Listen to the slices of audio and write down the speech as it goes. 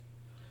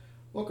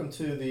Welcome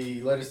to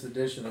the latest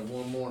edition of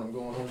One More and I'm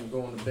Going Home and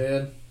Going to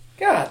Bed.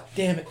 God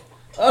damn it.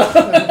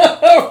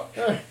 I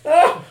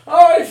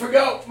already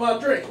forgot my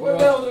drink. What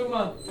the hell is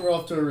mine? We're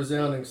off to a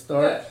resounding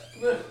start.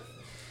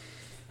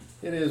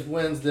 It is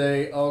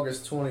Wednesday,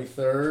 August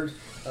 23rd.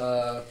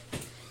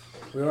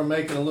 We are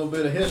making a little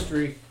bit of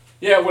history.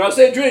 Yeah, when I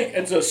say drink,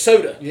 it's a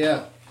soda.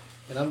 Yeah,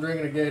 and I'm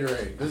drinking a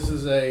Gatorade. This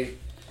is a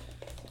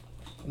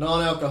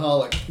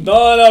non-alcoholic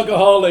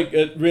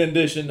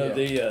rendition of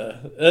the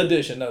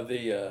edition of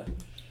the.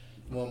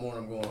 One more,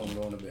 I'm going home,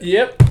 going to bed.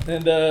 Yep,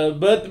 and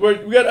but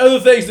we got other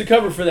things to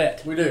cover for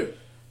that. We do.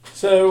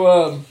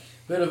 So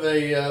bit of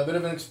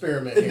an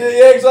experiment here.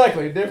 Yeah,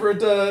 exactly.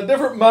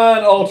 Different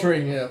mind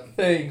altering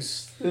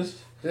things.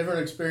 Different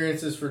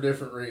experiences for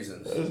different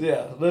reasons.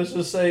 Yeah, let's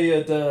just say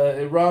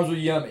it rhymes with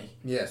yummy.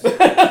 Yes.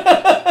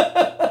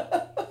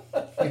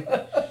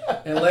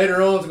 And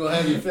later on, it's going to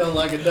have you feeling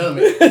like a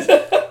dummy.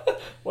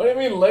 What do you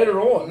mean later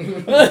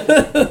on?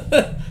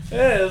 Yeah,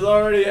 it's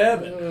already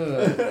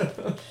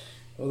happened.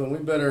 Well, then we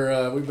better.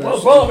 Well, the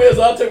problem is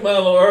I took mine a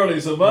little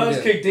early, so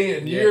mine's kicked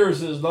in. Yeah.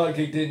 Yours is not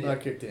kicked in yet. Not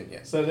kicked in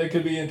yet. So that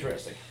could be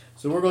interesting.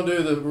 So we're gonna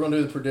do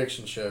the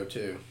prediction show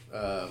too.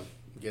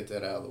 Get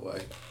that out of the way.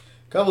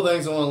 A couple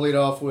things I want to lead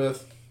off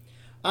with.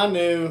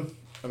 The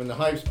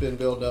hype's been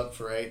built up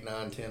for 8,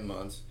 9, 10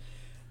 months,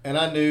 and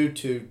I knew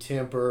to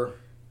temper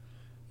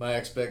my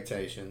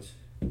expectations.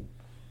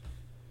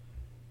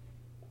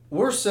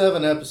 We're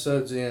 7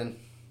 episodes in,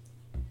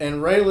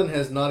 and Raylan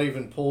has not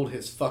even pulled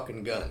his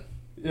fucking gun.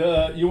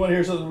 You want to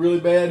hear something really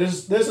bad?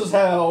 This is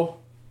how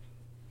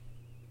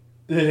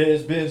it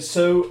has been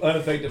so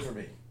ineffective for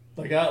me.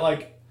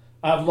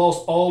 I've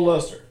lost all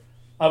luster.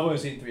 I've only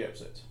seen 3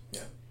 episodes.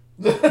 Yeah.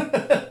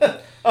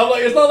 I'm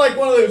like, it's not like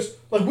one of those,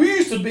 like we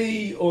used to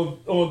be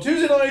on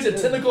Tuesday nights at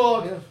 10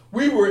 o'clock. Yeah.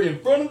 We were in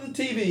front of the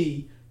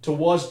TV to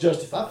watch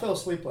Justified. I fell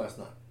asleep last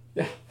night.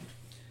 Yeah.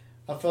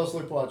 I fell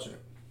asleep watching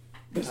it.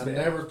 That's I bad.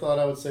 never thought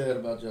I would say that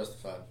about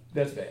Justified.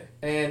 That's bad.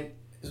 And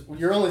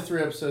you're only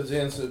 3 episodes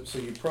in, so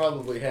you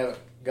probably haven't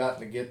gotten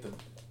to get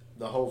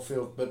the whole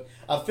feel. But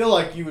I feel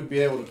like you would be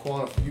able to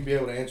quantify. You'd be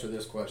able to answer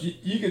this question.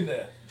 You can go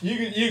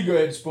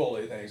ahead and spoil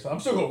anything. So I'm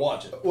still gonna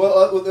watch it.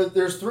 Well,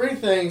 there's 3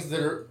 things that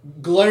are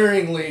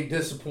glaringly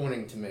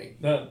disappointing to me,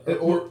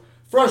 or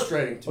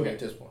frustrating to me at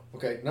this point.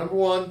 Okay, number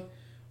 1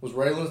 was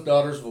Raylan's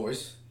daughter's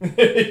voice. I've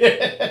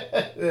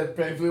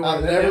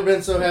never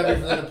been so happy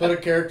for them to put a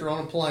character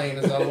on a plane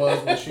as I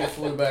was when she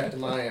flew back to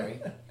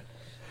Miami.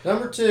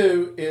 Number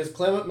 2 is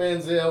Clement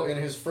Mansell in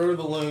his Fruit of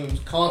the Looms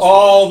constantly.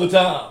 All the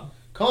time.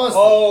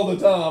 Constantly. All the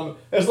time.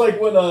 It's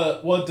like when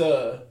what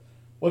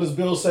does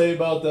Bill say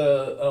about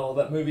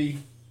that movie?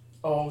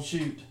 Oh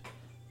shoot,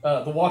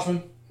 The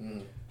Watchmen.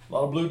 A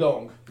lot of blue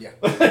dong. Yeah.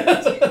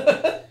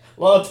 A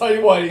lot of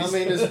tidy whities. I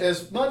mean,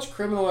 as much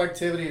criminal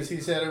activity as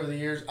he's had over the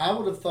years, I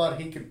would have thought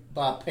he could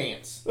buy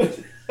pants.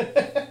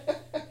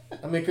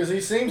 Because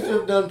he seems to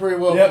have done pretty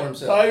well for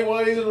himself. Tidy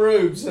whities and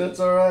rubes. That's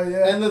all right.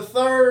 Yeah. And the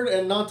third,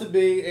 and not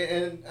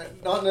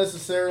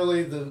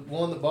necessarily the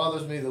one that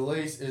bothers me the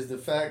least, is the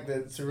fact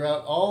that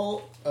throughout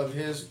all of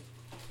his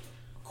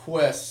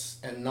quests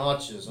and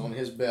notches on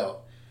his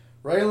belt,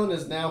 Raylan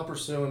is now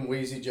pursuing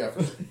Wheezy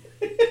Jefferson.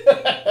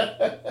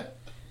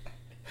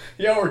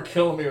 Y'all were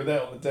killing me with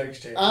that on the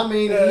text chat. I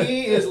mean,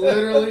 he is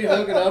literally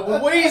hooking up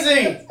with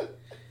Wheezy.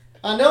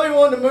 I know he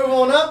wanted to move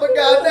on up, but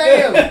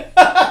goddamn.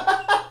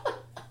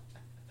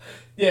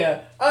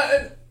 Yeah,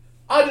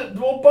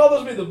 what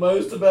bothers me the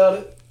most about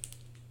it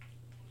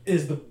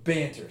is the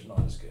banter's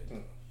not as good.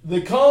 The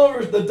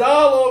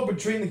dialogue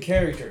between the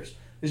characters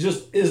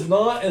is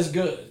not as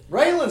good.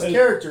 Raylan's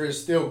character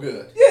is still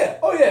good. Yeah,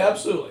 oh yeah,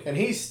 absolutely. And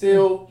he's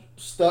still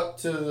stuck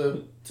to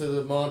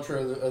the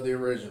mantra of the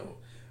original.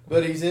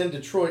 But he's in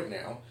Detroit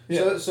now.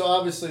 Yeah. So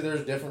obviously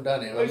there's different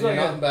dynamics. Exactly.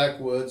 You're not in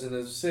backwoods and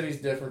the city's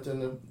different than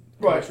the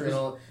country and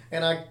all.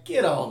 And I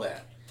get all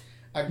that.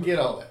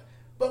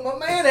 But my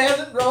man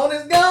hasn't drawn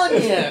his gun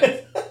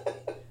yet.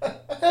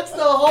 That's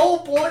the whole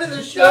point of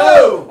the show.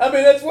 No, I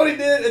mean, that's what he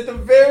did at the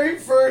very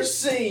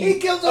first scene. He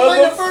kills him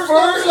in the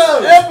first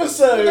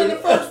episode. In the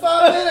first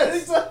 5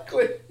 minutes.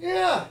 Exactly.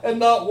 Yeah. And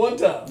not one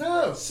time.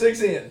 No.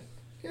 6 in.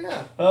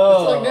 Yeah.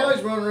 Oh. It's like now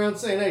he's running around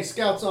saying, hey,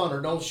 Scout's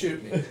honor, don't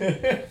shoot me.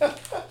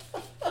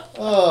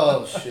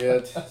 Oh,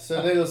 shit.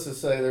 So needless to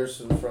say, there's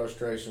some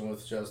frustration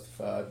with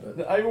Justified.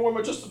 But I even wore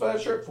my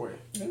Justified shirt for you.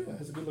 Yeah,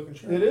 it's a good-looking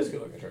shirt. It is a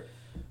good-looking shirt.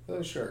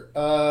 Good shirt.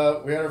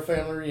 We had our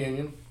family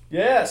reunion.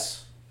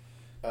 Yes.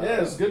 Yeah,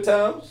 it was good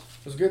times.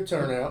 It was a good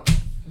turnout.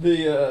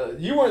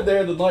 You weren't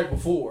there the night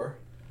before,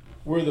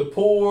 where the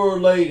poor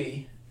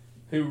lady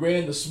who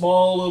ran the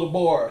small little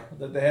bar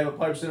that they have at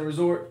Pipe Center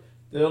Resort,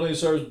 that only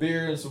serves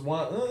beer and some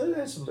wine. They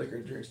had some liquor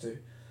and drinks too.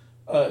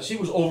 She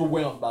was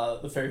overwhelmed by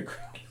the ferry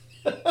crowd.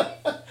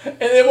 And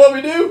then what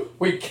we do?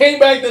 We came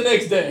back the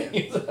next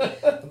day.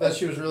 I bet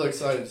she was really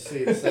excited to see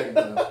it the second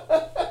time.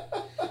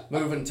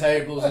 Moving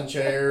tables and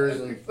chairs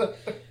and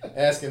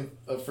asking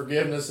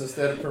forgiveness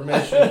instead of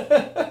permission.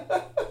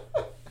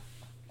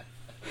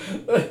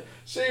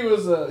 She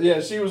was a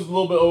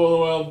little bit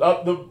overwhelmed.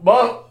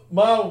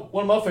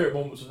 One of my favorite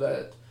moments was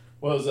that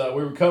was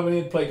we were coming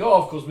in to play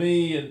golf because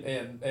me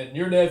and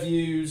your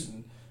nephews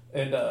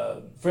and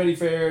Freddie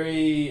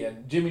Ferri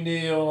and Jimmy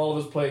Neal and all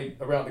of us played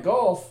around the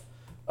golf.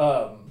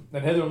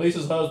 And Heather and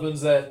Lisa's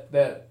husbands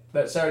that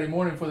Saturday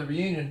morning for the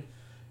reunion.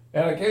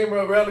 And I came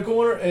around the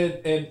corner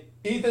and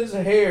Ethan's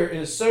hair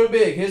is so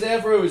big. His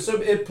afro is so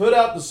big. It put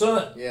out the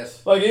sun.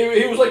 Yes. Like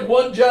he was like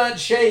one giant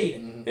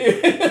shade. Mm-hmm.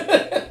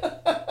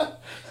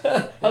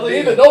 I was like,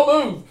 Ethan,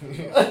 don't move.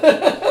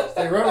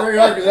 Stay running very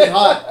hard because it's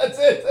hot. That's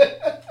it.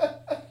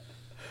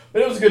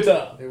 But it was a good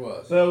time. It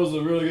was. That was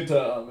a really good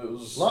time. It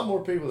was a lot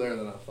more people there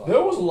than I thought.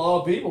 There was a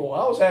lot of people.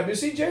 I was happy to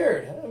see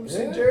Jared. I haven't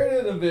seen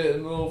Jared in a bit,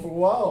 for a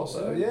while.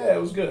 So yeah,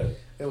 it was good.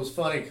 It was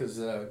funny because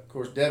of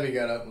course Debbie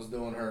got up and was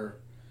doing her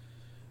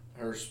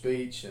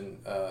speech,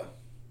 and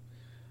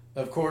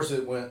of course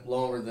it went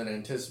longer than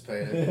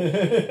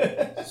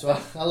anticipated. So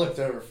I looked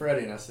over at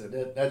Freddie and I said,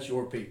 "That's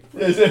your people."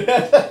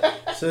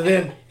 So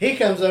then he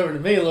comes over to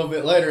me a little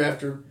bit later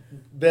after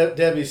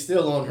Debbie's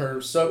still on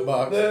her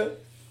soapbox,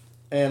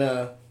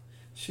 and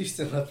she's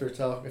still up there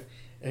talking.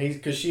 And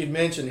because she had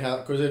mentioned how,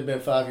 because it had been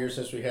 5 years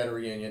since we had a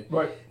reunion.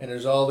 Right. And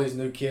there's all these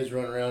new kids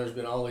running around. There's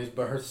been all these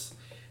births.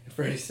 And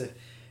Freddie said,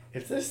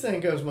 if this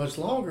thing goes much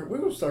longer, we're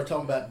going to start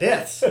talking about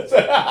deaths.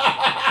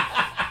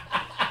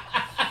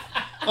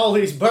 All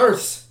these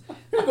births.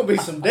 There's going to be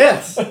some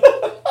deaths. Got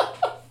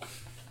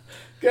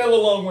a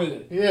little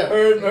long-winded. Yeah.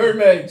 Her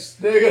Megs.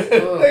 They got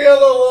a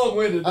little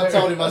long-winded. I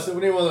told him, I said,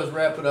 we need one of those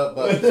wrap it up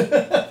buttons.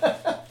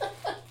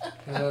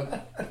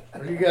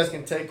 Or you guys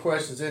can take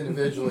questions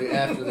individually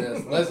after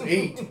this. Let's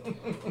eat.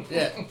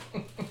 Yeah.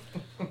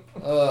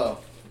 It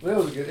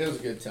was a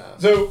good time.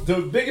 So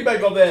to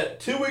piggyback on that,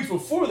 2 weeks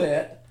before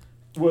that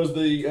was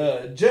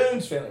the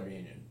Jones family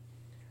reunion,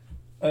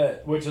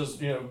 which is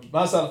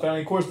my side of the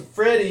family. Of course,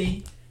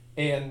 Freddie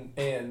and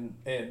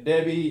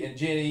Debbie and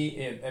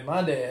Jenny and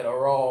my dad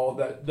are all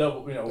that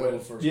double.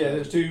 First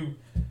there's two.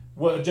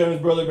 What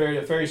Jones' brother married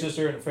a Ferri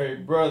sister, and a Ferri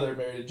brother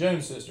married a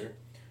Jones sister.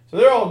 So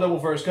they're all double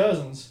first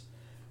cousins.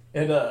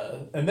 And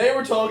they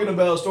were talking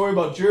about a story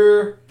about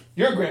your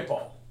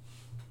grandpa,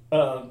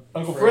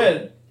 Uncle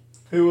Fred,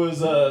 who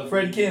was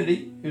Fred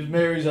Kennedy, who's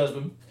Mary's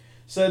husband,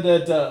 said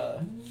that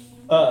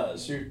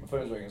shoot, my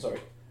phone's ringing. Sorry.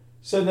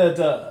 Said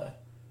that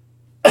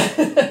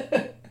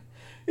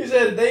he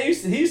said he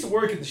used to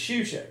work at the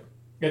shoe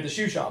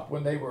shop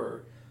when they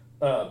were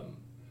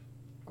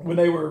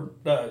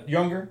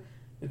younger.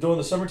 During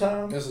the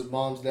summertime. This is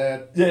Mom's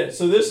dad. Yeah.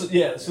 So this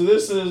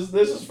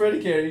is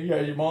Freddie Carey.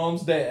 Your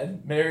mom's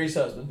dad, Mary's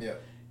husband. Yeah.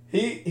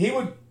 He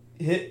would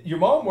hit your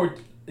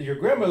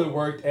grandmother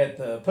worked at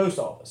the post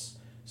office,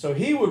 so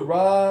he would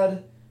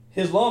ride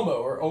his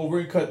lawnmower over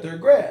and cut their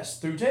grass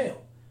through town,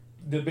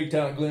 the big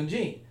town of Glen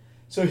Jean.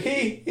 So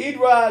he'd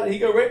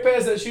go right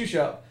past that shoe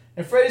shop,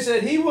 and Freddie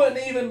said he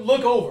wouldn't even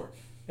look over.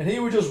 And he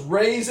would just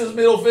raise his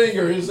middle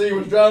finger as he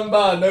was driving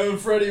by, knowing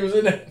Freddie was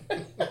in there.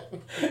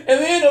 And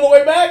then on the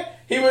way back,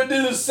 he would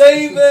do the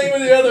same thing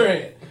with the other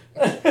hand.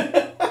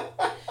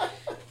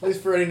 At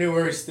least Freddie knew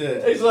where he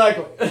stood.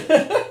 Exactly.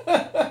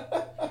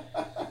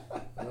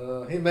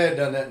 He may have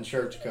done that in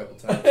church a couple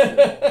times.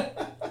 I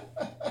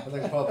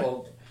think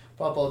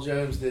Papa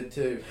Jones did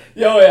too.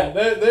 Oh yeah,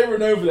 they were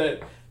known for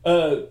that.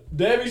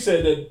 Debbie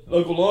said that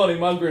Uncle Lonnie,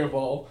 my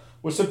grandpa,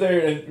 would sit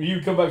there and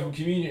you'd come back from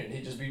communion and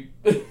he'd just be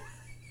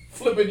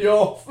flipping you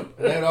off. And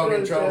they'd all get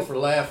in trouble for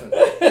laughing.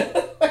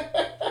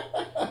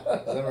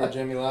 I remember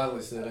Jimmy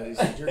Lively said that. He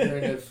said, your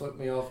granddad flipped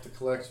me off the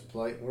collection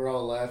plate, and we're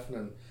all laughing,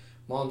 and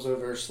Mom's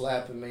over there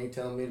slapping me,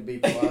 telling me to be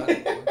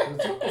quiet.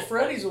 It's Uncle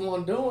Freddie's the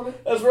one doing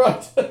it. That's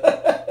right.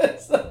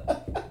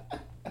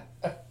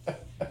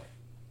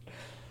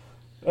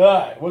 All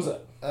right, what's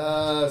up?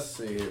 Let's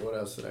see here. What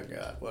else do I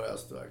got?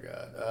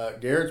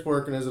 Garrett's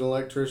working as an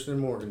electrician in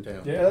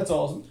Morgantown. Yeah, that's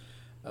awesome.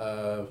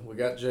 We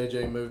got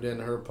JJ moved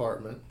into her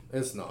apartment.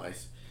 It's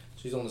nice.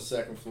 She's on the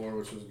second floor,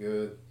 which was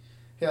good.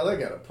 Yeah, they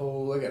got a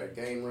pool. They got a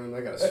game room.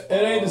 They got a spa.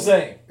 It ain't the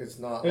same. It's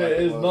not. Like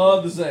it is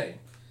not the same.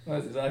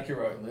 That's exactly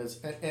right.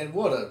 And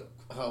what a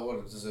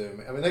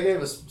zoom. I mean, they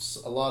gave us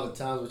a lot of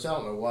times, which I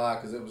don't know why,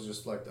 because it was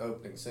just like the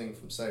opening scene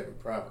from Saving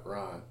Private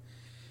Ryan.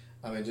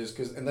 I mean, just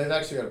because, and they've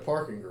actually got a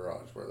parking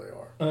garage where they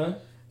are. Uh-huh.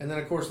 And then,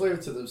 of course, leave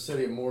it to the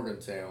city of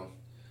Morgantown.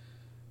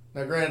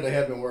 Now, granted, they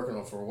have been working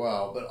on it for a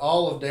while, but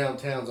all of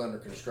downtown's under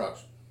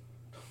construction.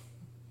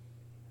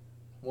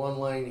 One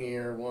lane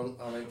here,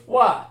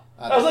 Why?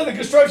 I was like the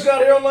construction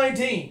out here on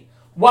 19.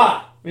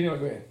 Why? Anyway,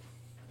 go ahead.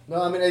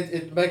 No, I mean,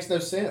 it makes no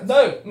sense.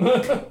 No.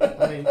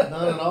 I mean,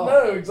 none at all.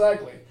 No,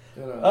 exactly.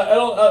 You know. I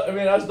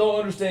just don't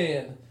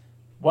understand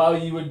why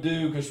you would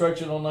do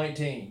construction on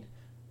 19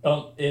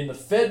 in the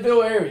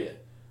Fayetteville area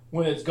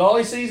when it's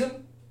golly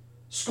season,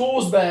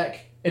 school's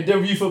back, and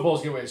WU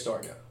football's getting ready to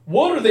start. Yeah.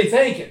 What are they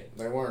thinking?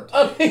 They weren't.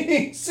 I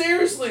mean,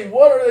 seriously,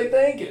 what are they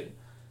thinking?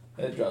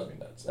 That drives me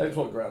nuts. That's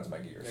what grinds my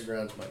gears. It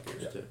grinds my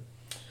gears, too.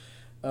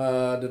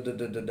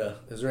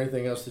 Is there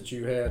anything else that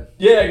you had?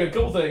 Yeah, I got a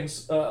couple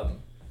things.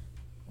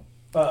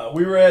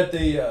 We were at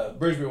the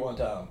Brisbane one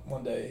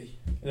day,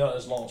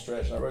 this long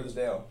stretch, and I wrote this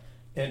down.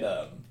 And,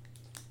 I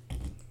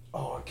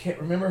can't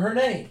remember her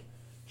name.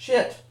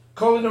 Shit.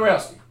 Carly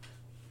Narowski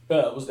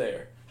was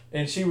there,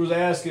 and she was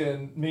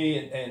asking me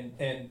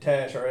and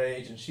Tash our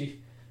age, and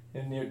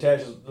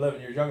Tash is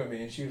 11 years younger than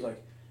me, and she was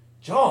like,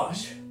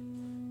 "Josh,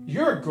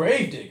 you're a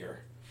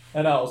gravedigger,"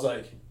 and I was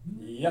like,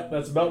 "Yep,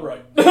 that's about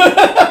right."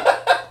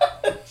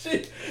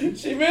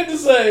 She meant to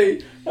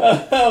say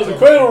I was a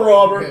cradle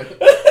robber.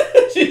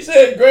 She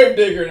said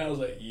gravedigger, and I was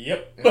like,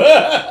 "Yep."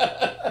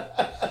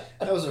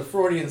 That was a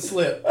Freudian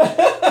slip.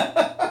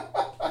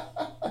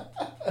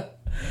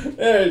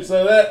 Alright,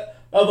 so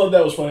I thought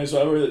that was funny,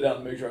 so I wrote it down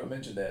to make sure I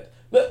mentioned that.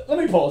 Let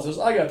me pause this.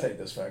 I gotta take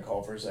this phone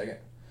call for a second.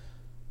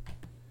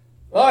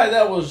 Alright,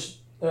 that was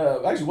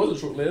actually wasn't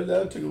short lived.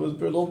 That took a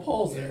little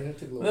pause there. Yeah, that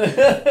took a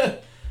little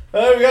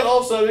We got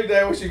off subject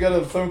there. We got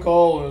a phone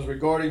call, and it was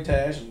regarding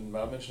Tash, and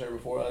I mentioned her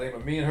before. I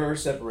think me and her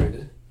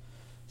separated,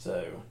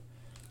 so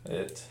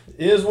it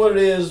is what it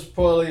is.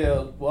 Probably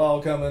a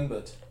while coming,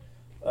 but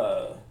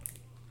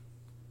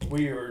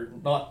we are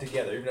not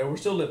together. Even though we're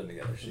still living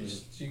together.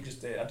 She can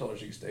stay. I told her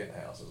she can stay in the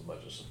house as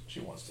much as she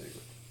wants to,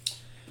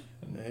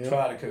 and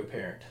try to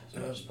co-parent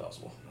as much as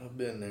possible. I've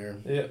been there.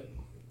 Yep.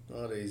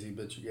 Not easy,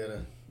 but you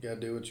gotta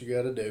do what you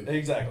gotta do.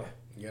 Exactly.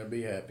 You gotta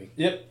be happy.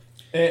 Yep.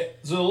 And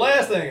so the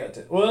last thing I got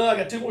to I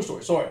got two more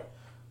stories. Sorry,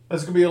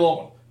 that's gonna be a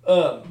long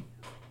one.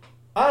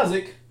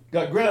 Isaac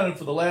got grounded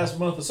for the last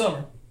month of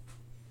summer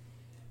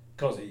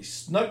because he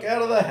snuck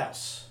out of the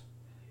house.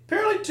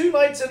 Apparently 2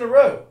 nights in a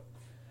row.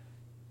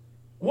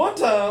 One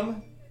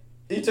time,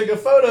 he took a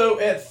photo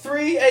at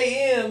 3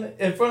 a.m.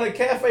 in front of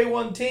Cafe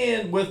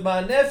 110 with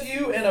my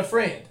nephew and a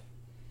friend.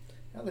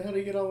 How the hell did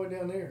he get all the way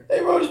down there?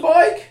 They rode his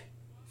bike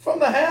from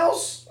the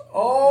house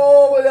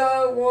all the way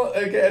down.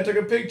 Okay, I took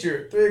a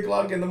picture at 3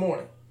 o'clock in the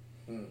morning.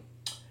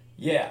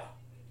 Yeah.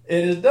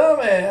 And his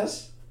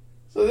dumbass.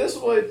 So this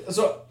is what.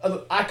 So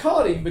I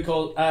caught him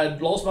because I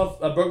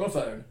broke my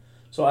phone.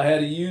 So I had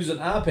to use an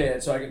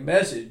iPad so I could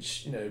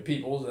message,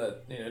 people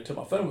that, till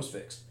my phone was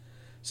fixed.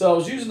 So I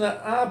was using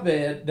that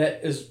iPad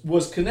that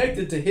was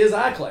connected to his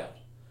iCloud.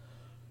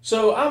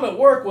 So I'm at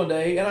work one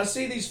day and I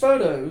see these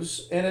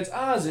photos and it's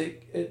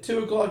Isaac at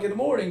 2 o'clock in the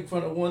morning in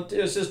front of 110.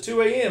 It says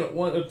 2 a.m.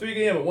 at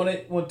 3 a.m. at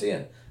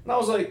 110. And I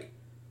was like,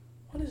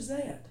 what is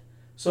that?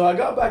 So I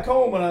got back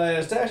home and I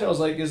asked Tash, I was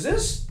like, did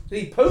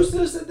he post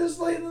this at this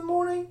late in the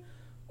morning?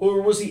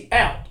 Or was he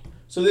out?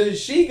 So then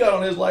she got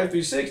on his Life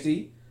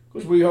 360,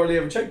 which we hardly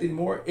ever checked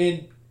anymore,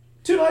 and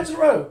 2 nights in a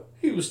row,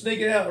 he was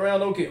sneaking out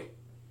around Oak Hill.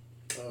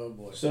 Oh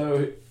boy.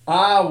 So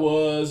I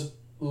was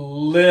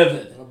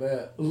livid. I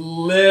bet.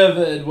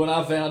 Livid when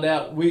I found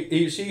out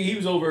he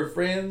was over at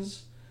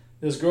friends,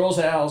 this girl's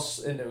house,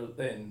 and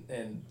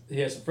he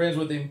had some friends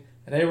with him,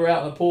 and they were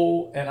out in the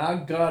pool, and I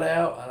got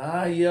out and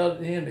I yelled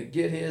at him to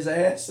get his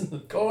ass in the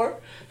car.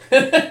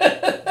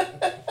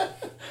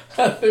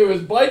 I threw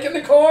his bike in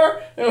the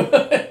car,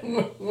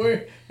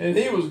 and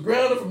he was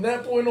grounded from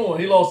that point on.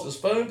 He lost his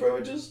phone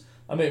privileges.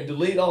 I mean,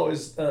 delete all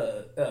his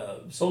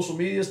social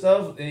media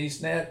stuff, and he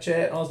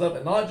Snapchat and all stuff,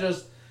 and not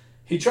just.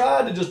 He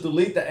tried to just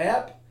delete the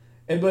app,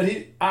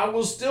 I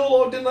was still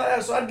logged in the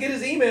app, so I'd get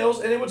his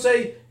emails, and it would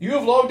say, "You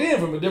have logged in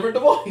from a different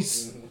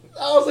device."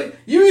 I was like,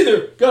 "You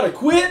either gotta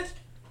quit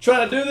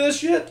trying to do this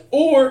shit,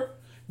 or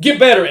get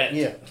better at it."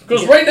 Yeah.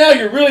 Because right now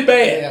you're really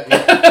bad.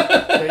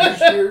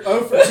 Yeah. You're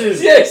 0 for 2.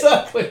 Yeah,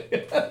 exactly.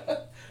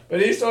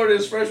 But he started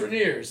his freshman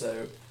year,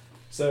 so.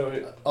 He's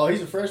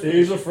a freshman.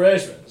 He's a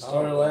freshman.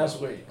 Started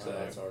last week. So.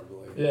 That's hard to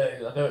believe.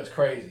 Yeah, I know it's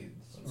crazy.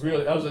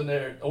 Really, I was in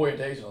there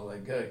orientation. I was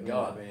like, "Good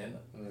God, man!"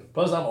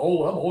 Plus, I'm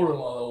old. I'm older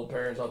than a lot of the old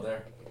parents out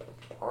there.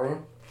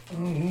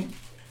 Mm-hmm.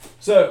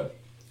 So,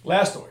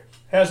 last story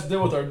has to do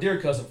with our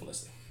dear cousin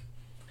Felicity.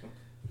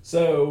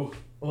 So,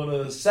 on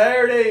a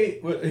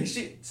Saturday,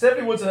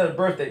 Stephanie Woodson had a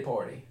birthday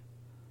party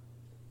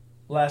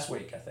last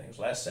week. I think it was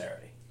last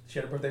Saturday. She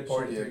had a birthday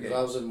party. Yeah,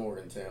 I was in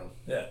Morgantown.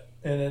 Yeah,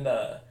 and then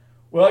I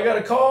got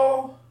a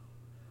call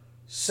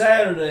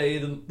Saturday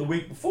the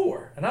week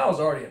before, and I was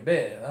already in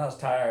bed and I was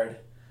tired,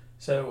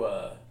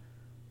 so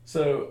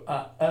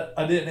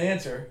I didn't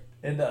answer,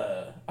 and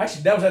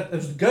actually it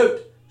was the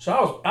goat,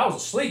 so I was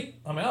asleep.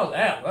 I mean, I was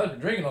out. I was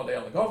drinking all day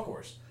on the golf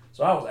course,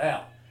 so I was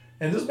out.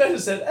 And this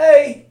message said,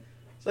 "Hey,"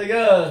 it's like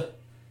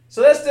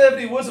so that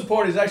Stephanie Woodson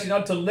party is actually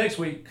not until next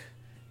week,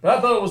 but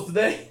I thought it was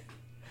today.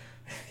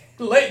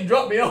 Leighton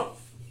dropped me off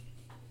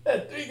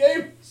at 3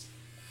 games.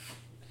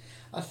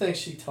 I think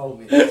she told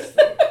me this.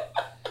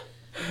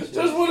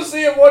 Just want to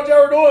see what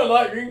y'all were doing.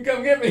 Like, you can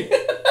come get me.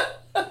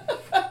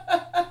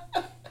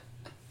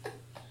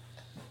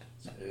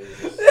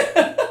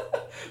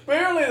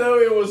 Apparently, though,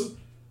 it was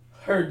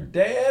her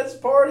dad's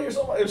party or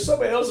something. It was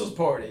somebody else's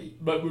party,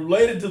 but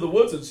related to the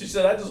Woodsons. She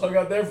said, "I just hung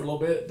out there for a little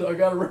bit until I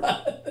got a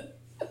ride."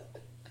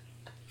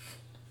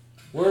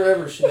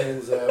 Wherever she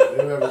ends up,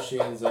 whoever she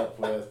ends up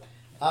with,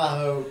 I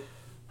hope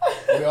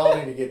we all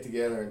need to get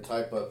together and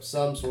type up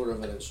some sort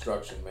of an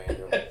instruction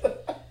manual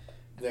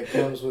that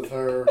comes with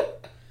her.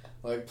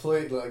 Like,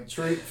 please,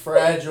 treat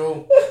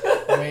fragile.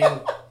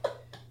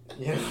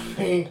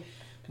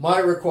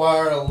 Might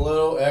require a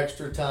little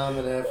extra time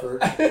and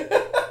effort.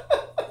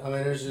 I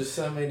mean, there's just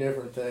so many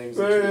different things.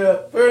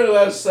 Very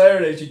last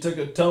Saturday, she took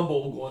a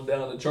tumble going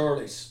down to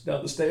Charlie's,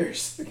 down the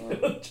stairs.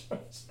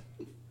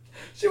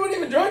 She wasn't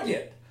even drunk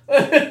yet.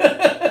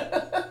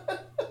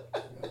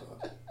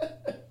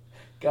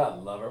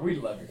 God love her. We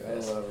love you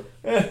guys. I love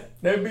her.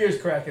 No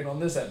beers cracking on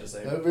this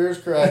episode. No beers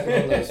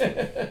cracking on this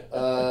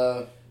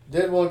one.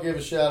 Did want to give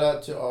a shout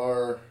out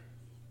to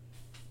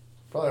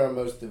probably our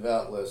most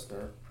devout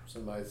listener.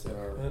 Somebody said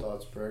our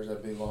thoughts and prayers.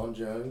 That'd be Lon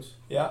Jones.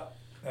 Yeah.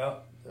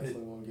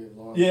 Definitely want to give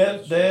Lon. Yeah,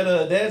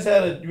 Dad's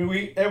had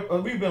we've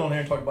been on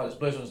here and talked about his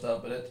blizzard and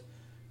stuff, but it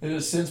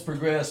has since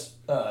progressed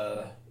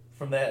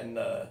from that, and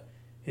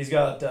he's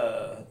got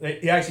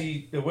he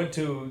actually went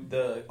to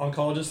the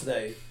oncologist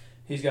today.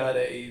 He's got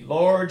a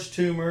large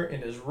tumor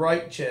in his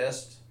right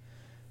chest,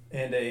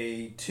 and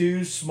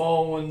two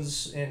small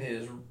ones in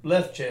his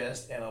left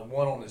chest, and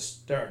one on his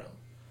sternum.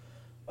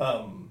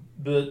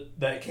 But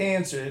that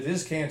cancer, it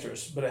is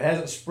cancerous, but it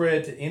hasn't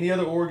spread to any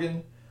other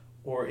organ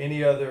or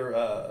any other,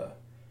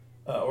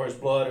 or his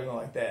blood or anything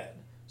like that.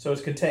 So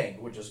it's contained,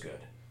 which is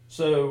good.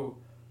 So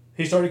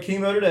he started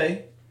chemo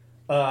today.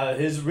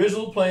 His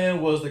original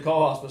plan was to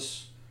call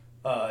hospice.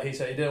 He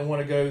said he didn't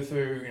want to go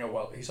through,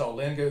 he saw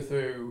Lynn go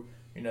through,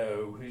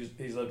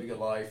 he's lived a good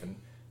life, and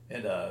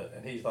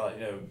he thought,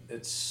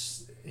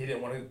 he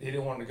didn't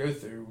want to go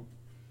through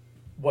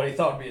what he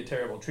thought would be a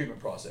terrible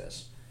treatment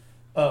process.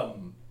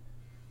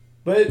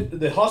 But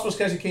the hospice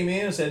case came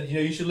in and said,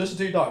 you should listen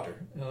to your doctor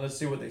and let's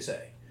see what they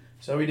say.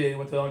 So he did. He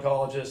went to the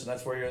oncologist, and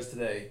that's where he is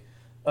today.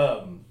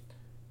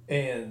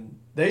 And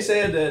they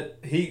said that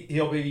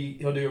he'll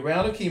do a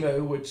round of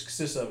chemo, which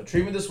consists of a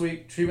treatment this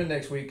week, treatment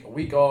next week, a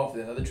week off,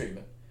 then another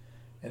treatment,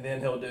 and then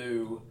he'll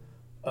do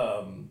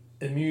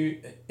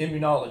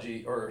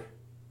immunology or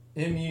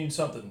immune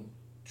something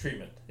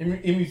treatment,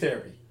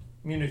 immunotherapy.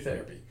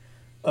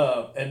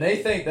 And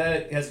they think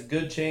that has a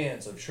good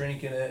chance of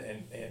shrinking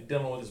it and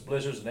dealing with his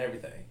blizzards and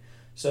everything.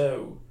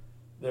 So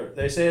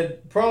they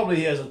said probably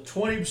he has a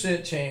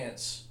 20%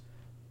 chance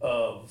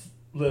of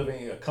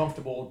living a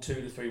comfortable 2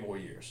 to 3 more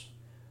years,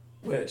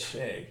 which,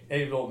 hey,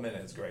 80 old men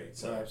is great.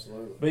 So.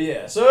 Absolutely. But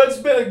yeah, so it's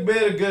been a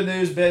bit of good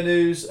news, bad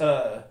news.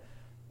 The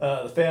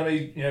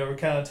family, we're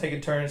kind of taking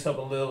turns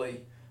helping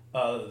Lily.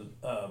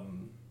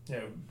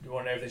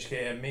 Doing everything she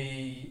can.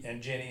 Me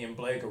and Jenny and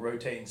Blake are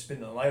rotating,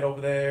 spending the night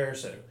over there.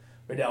 So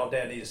my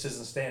dad needs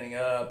assistance standing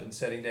up and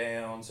sitting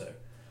down. So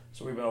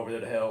we've been over there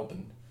to help,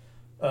 and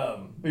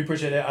we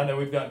appreciate that. I know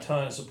we've got a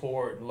ton of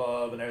support and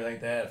love and everything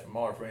like that from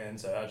our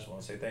friends. So I just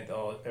want to say thank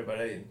to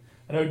everybody. And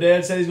I know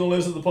Dad said he's going to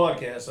listen to the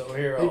podcast, so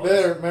here. He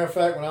better. Matter of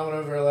fact, when I went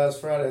over there last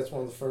Friday, that's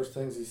one of the first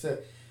things he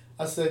said.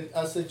 I said,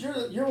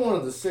 you're one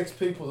of the 6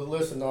 people that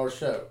listen to our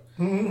show.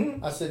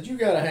 Mm-hmm. I said, you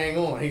got to hang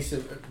on. He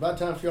said, about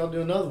time for y'all to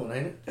do another one,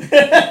 ain't it?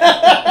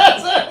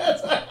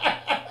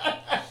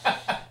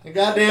 And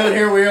goddamn it,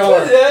 here we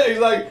are. Yeah, he's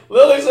like,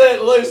 Lily said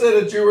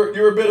that you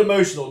were a bit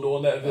emotional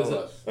during that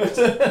visit.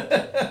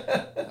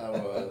 I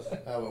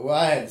was. Well,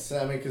 I had to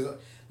say, because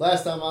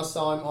last time I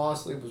saw him,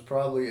 honestly, was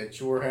probably at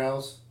your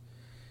house,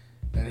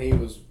 and he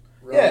was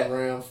running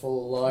around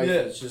full of life.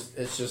 Yeah.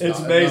 It's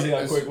amazing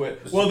how quick it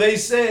went. Well, they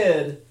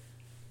said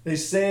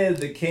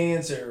the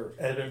cancer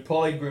had been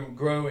probably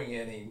growing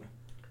in him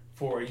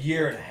for 1.5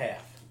 years.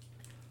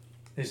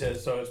 He said,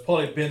 so it's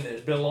probably been there.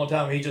 It's been a long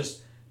time.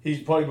 He's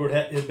probably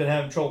has been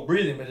having trouble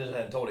breathing, but just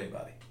hadn't told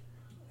anybody.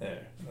 Yeah,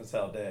 that's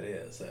how Dad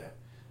is. So,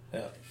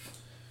 yeah.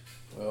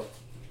 Well,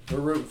 we're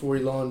rooting for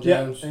you, Lon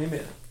Jones. Yeah,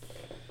 amen.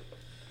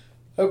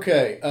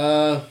 Okay,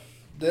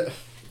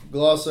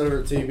 gloss over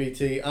at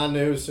TBT. I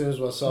knew as soon as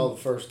I saw the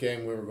first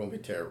game we were going to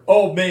be terrible.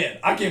 Oh man,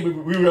 I can't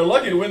believe we were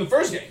lucky to win the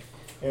first game.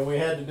 And we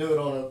had to do it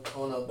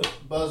on a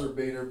buzzer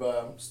beater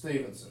by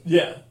Stevenson.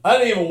 Yeah, I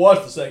didn't even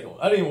watch the second one.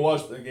 I didn't even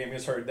watch the game.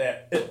 Just Heard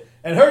That.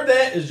 And Heard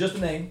That is just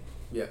a name.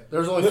 Yeah,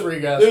 there's only 3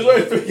 guys. There's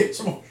only 3 guys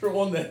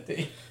on that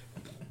team.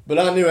 But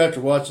I knew after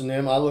watching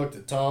them, I looked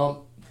at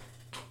Tom,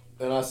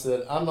 and I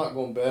said, I'm not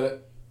going to bet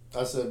it.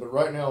 I said, but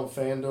right now on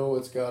FanDuel,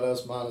 it's got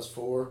us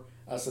 -4.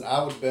 I said,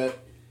 I would bet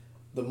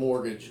the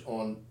mortgage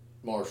on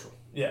Marshall.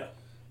 Yeah.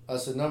 I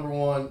said, number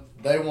 1,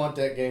 they want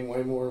that game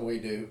way more than we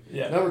do.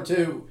 Yeah. Number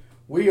 2,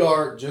 we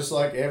are, just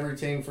like every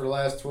team for the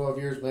last 12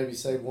 years, maybe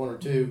save 1 or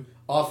 2,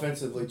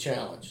 offensively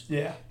challenged.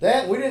 Yeah.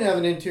 That, we didn't have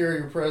an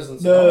interior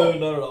presence at all. No,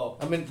 not at all.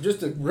 I mean,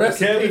 just a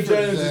recipe Kevin for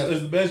Jones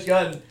is the best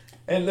guy,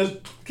 and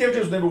Kevin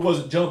Jones never was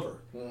a jumper.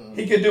 Mm-hmm.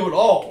 He could do it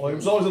all. He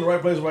was always in the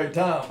right place at the right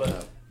time,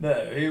 but no,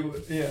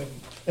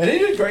 and he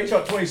did great.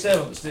 Shot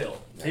 27, but still,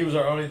 he was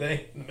our only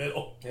thing in the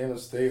middle. Him and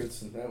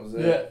Stevenson, that was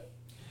it. Yeah.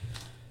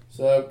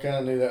 So kind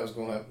of knew that was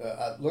going to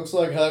happen. Looks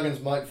like Huggins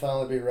might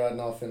finally be riding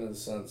off into the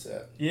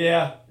sunset.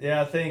 Yeah,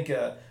 I think.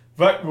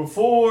 But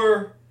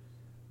before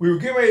we were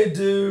getting ready to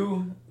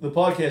do the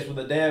podcast with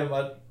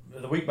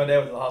the week my dad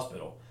was in the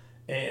hospital,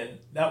 and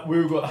that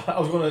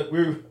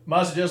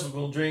my suggestion was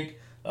going to drink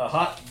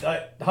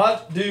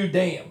hot Dew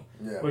Dam,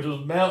 which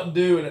was Mountain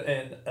Dew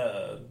and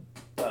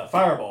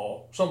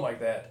Fireball, something like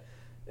that,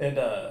 and.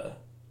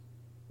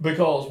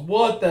 Because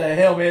what the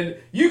hell, man?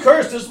 You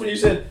cursed us when you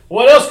said,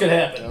 what else could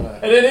happen?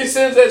 And then he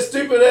sends that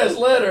stupid-ass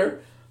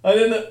letter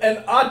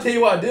And I tell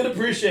you what, I did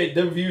appreciate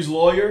WVU's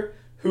lawyer,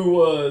 who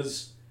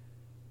was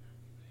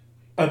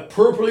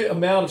appropriate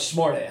amount of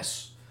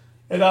smartass.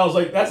 And I was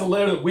like, that's a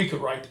letter that we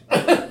could write.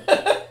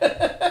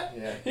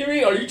 Yeah. You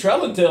mean, are you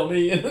trying to tell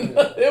me? And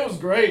it was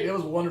great. It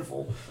was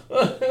wonderful.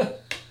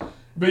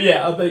 But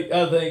yeah, I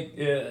think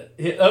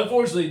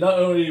unfortunately, not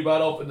only did he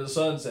ride off into the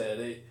sunset,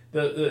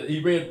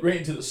 he ran right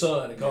into the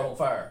sun and caught on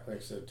fire. I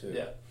think so too.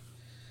 Yeah.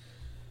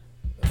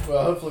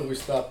 Well, hopefully we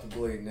stop the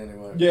bleeding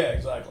anyway. Yeah,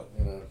 exactly.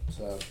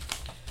 So.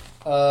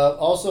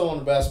 Also on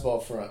the basketball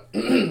front,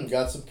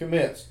 got some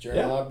commits.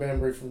 Jeremiah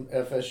Bembry from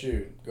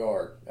FSU,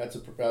 guard. That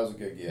was a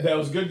good get. That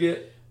was a good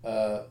get.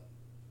 A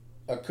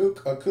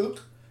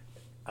kook.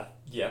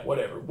 Yeah,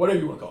 whatever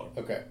you want to call him.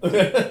 Okay.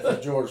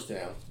 From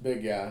Georgetown,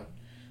 big guy.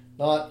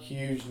 Not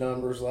huge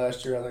numbers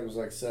last year. I think it was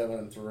like 7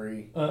 and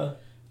 3.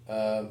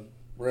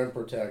 Rim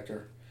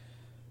protector.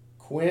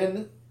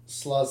 Quinn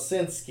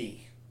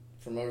Slasinski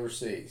from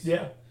overseas.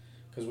 Yeah.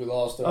 Because we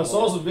lost him. I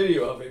saw some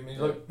video of him.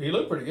 He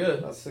looked pretty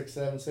good.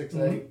 6'7",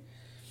 6'8".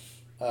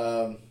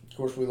 Of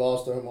course, we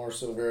lost Omar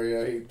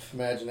Silverio.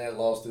 Imagine that,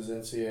 lost his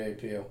NCAA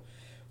appeal.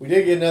 We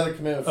did get another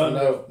commitment from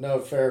Noah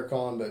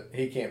Farrakhan, but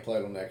he can't play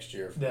till next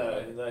year.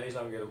 No, he's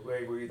not going to get a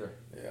waiver either.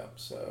 Yeah,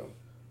 so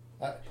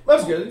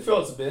that's good. He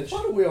fills the bench.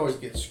 Why do we always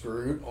get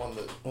screwed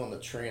on the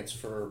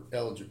transfer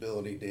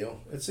eligibility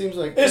deal? It seems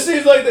like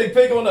they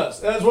pick on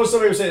us. That's what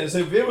somebody was saying. They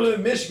said if it was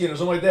in Michigan or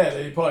something like that,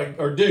 they probably,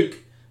 or Duke,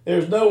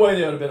 there's no way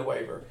there would have been a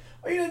waiver.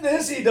 The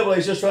NCAA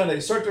is just trying to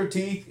insert their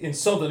teeth in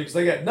something because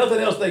they got nothing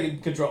else they can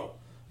control.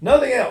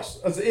 Nothing else.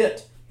 That's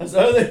it. That's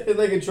the only thing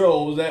they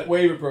control was that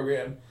waiver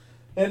program.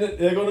 And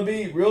they're going to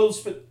be real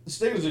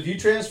stickers. If you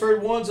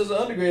transferred once as an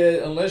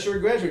undergrad, unless you're a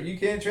graduate, you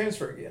can't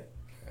transfer again.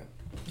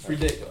 It's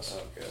ridiculous.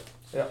 Okay.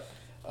 Yeah.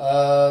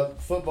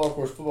 Football, of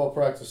course, football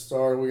practice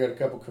started. We got a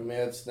couple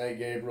commits. Nate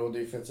Gabriel,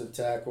 defensive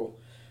tackle.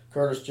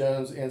 Curtis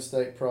Jones,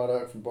 in-state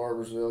product from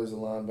Barbersville. He's a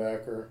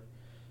linebacker.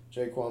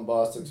 Jaquan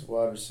Bostic's a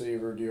wide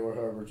receiver. Dior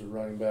Hubbard's a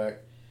running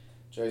back.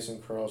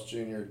 Jason Cross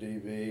Jr.,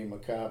 DB.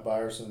 Makai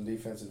Byerson,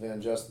 defensive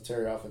end. Justin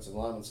Terry, offensive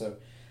lineman. So,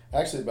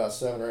 actually about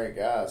 7 or 8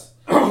 guys.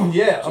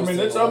 Yeah, I mean,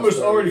 it's almost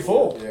already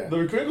full. Yeah. The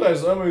recruiting class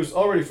is almost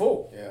already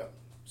full. Yeah.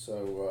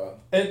 So.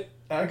 And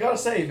I got to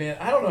say, man,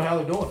 I don't know how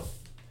they're doing it.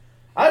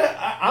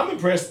 I'm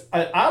impressed.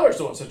 Eiler's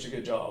doing such a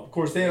good job. Of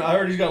course, then I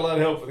heard he's got a lot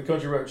of help for the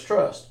Country Roads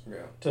Trust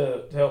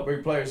to help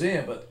bring players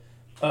in. But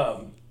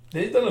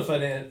they've done a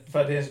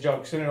fantastic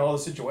job considering all the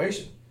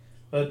situation.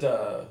 But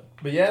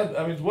yeah,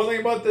 I mean, one thing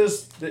about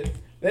this,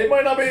 they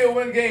might not be able to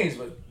win games,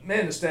 but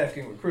man, the staff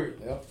can recruit.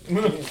 Yep.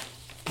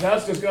 Now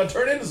it's just got to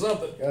turn into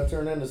something. Got to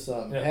turn into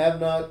something. Yeah.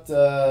 Have not.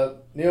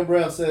 Neil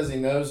Brown says he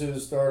knows who the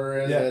starter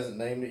is. Yeah. Hasn't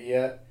named it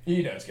yet.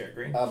 You know it's Garrett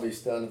Greene. I'll be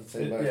stunned if it's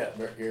anybody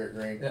Garrett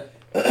Greene. Yeah.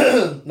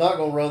 Not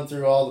going to run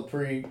through all the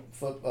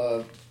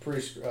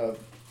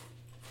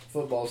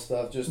football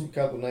stuff. Just a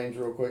couple names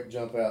real quick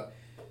jump out.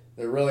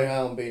 They're really high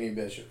on Beanie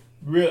Bishop.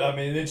 Really, I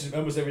mean, it's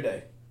almost every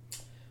day.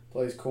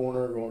 Plays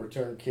corner, going to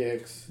return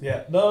kicks.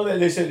 Yeah. No,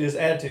 they said his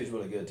attitude's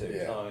really good too.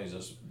 Yeah. He's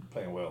just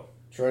playing well.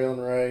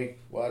 Traylon Ray,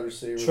 wide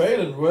receiver.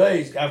 Traylon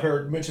Ray, I've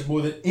heard mentioned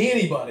more than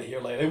anybody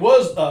here lately. It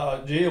was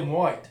Jim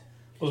White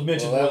was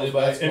mentioned more than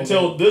anybody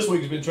until this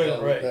week. Has been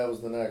Traylon Ray. That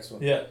was the next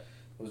one. Yeah. It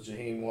was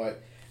Jaheim White.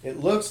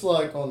 It looks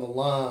like on the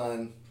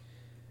line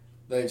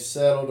they've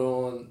settled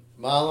on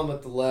Milam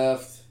at the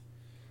left,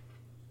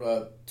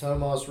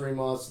 Tomas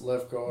Remus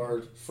left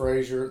guard,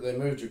 Frazier. They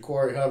moved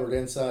Ja'Cory Hubbard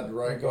inside the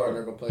right guard. And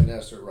they're going to play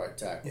Nestor at right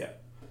tackle. Yeah.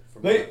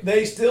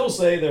 They still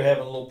say they're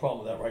having a little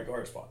problem with that right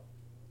guard spot,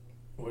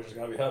 which is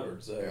going to be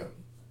Hubbard. So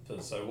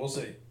we'll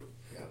see.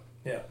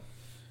 Yeah.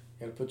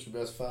 Got to put your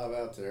best 5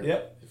 out there.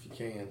 Yep. If you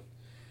can.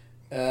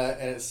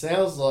 And it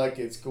sounds like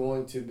it's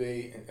going to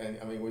be, and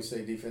I mean, we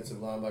say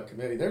defensive line by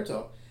committee. They're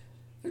talking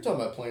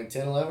about playing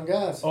 10, 11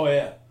 guys. Oh,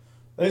 yeah.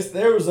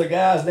 There was a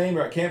guy's name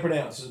I can't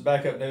pronounce. His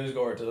backup nose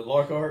guard to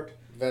Lockhart.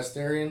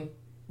 Vestarian?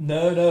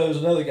 No, there's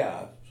another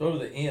guy. So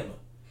with the M.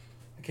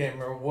 I can't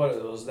remember what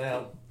it was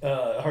now.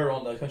 I heard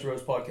on the Country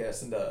Roads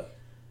podcast, and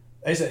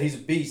they said he's a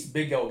beast,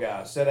 big old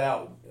guy. Set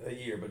out a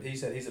year, but he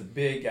said he's a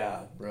big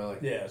guy. Really?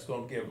 Yeah, it's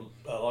going to give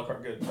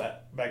Lockhart good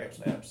backup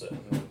snaps. So.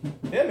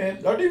 Yeah,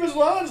 man, our defensive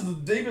line is the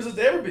deepest it's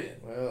ever been.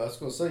 Well, I was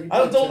going to say.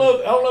 I don't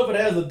know if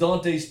it has the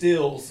Dante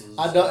Stills.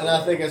 I don't, and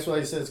I think that's why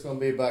he said it's going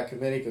to be by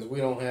committee because we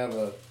don't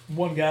have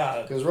one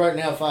guy. Because right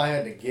now, if I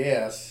had to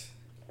guess,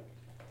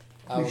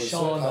 I would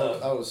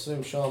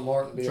assume Sean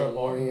Martin be on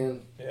one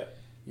end. Yeah.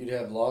 You'd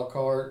have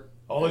Lockhart.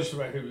 I'll let you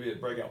know who would be a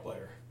breakout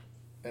player.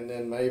 And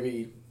then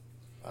maybe,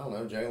 I don't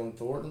know, Jalen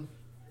Thornton.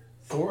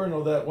 Thornton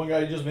or that one guy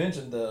you just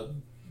mentioned, the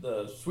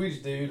Swedish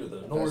dude or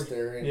the North.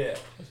 Vestarian. Yeah,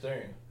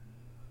 Vestarian.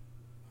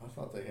 I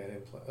thought they had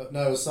him play.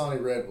 No, it was Sonny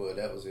Redwood.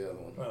 That was the other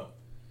one. Oh.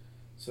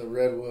 So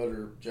Redwood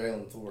or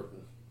Jalen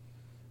Thornton.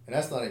 And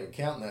that's not even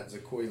counting that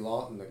Zaquay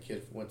Lawton, the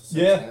kid who went to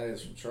Cincinnati.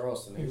 He's from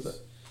Charleston. He's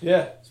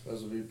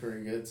supposed to be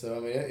pretty good. So, I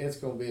mean, it's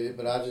going to be –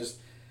 but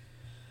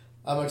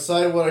I'm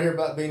excited what I hear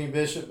about Beanie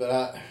Bishop,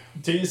 but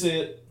Until you see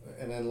it.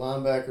 And then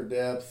linebacker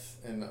depth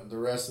and the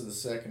rest of the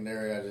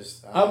secondary,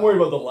 I'm worried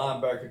about the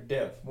linebacker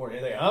depth more than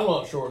anything. I'm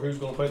not sure who's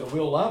going to play the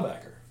wheel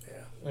linebacker.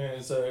 Yeah.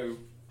 And so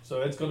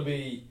it's going to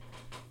be,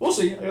 we'll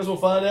see. I guess we'll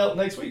find out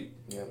next week.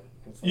 Yeah.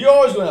 You're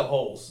always going to have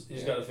holes. You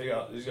just got to figure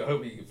out, you just got to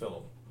hope you can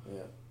fill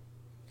them.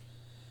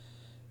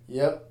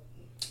 Yeah. Yep.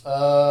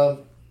 All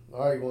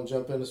right, you want to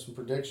jump into some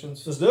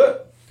predictions? Let's do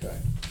it. Okay.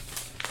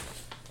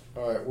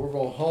 All right, we're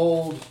going to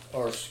hold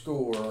our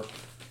score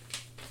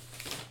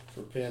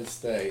for Penn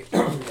State.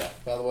 By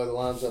the way, the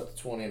line's up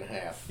to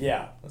 20.5.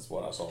 Yeah, that's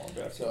what I saw on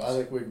DraftKings. So I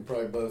think we can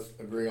probably both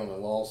agree on a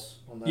loss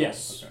on that.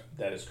 Yes, Okay.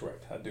 that is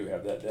correct. I do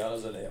have that down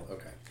as a nail.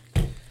 Okay.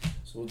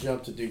 So we'll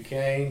jump to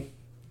Duquesne.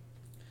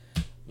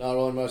 Not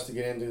really much to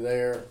get into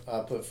there. I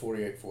put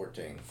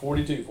 48-14.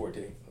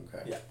 42-14.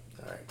 Okay. Yeah.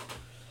 All right.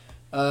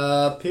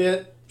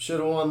 Pitt should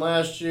have won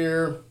last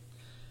year.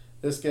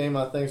 This game,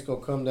 I think, is going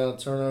to come down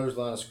to turnovers,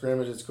 line of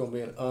scrimmage. It's going to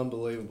be an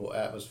unbelievable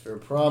atmosphere.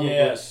 Probably,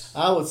 yes.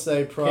 I would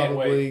say Can't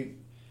wait.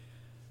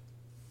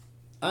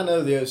 I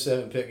know the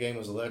 07 Pitt game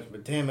was electric,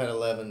 but damn, that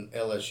 11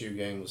 LSU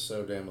game was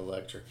so damn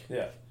electric.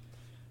 Yeah.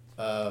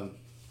 I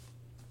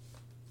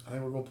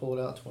think we're going to pull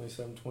it out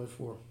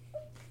 27-24.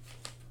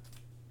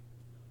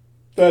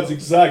 That's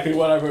exactly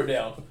what I wrote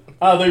down.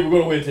 I think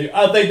we're going to win too.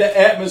 I think the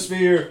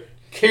atmosphere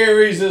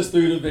carries us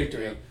through the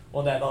victory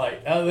on that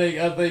night. I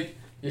think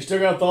you're still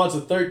going to have thoughts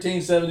of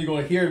 13-7. You're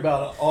going to hear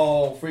about it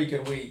all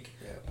freaking week.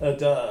 Yeah.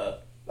 But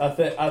I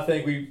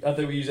think we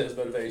use that as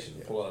motivation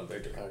to pull out a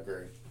victory.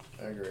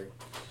 I agree.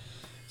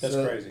 That's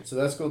crazy. So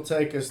that's going to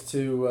take us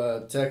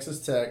to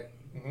Texas Tech,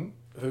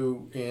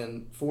 who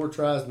in 4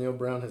 tries Neil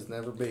Brown has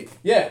never beat.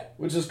 Yeah,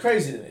 which is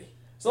crazy to me.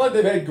 It's not like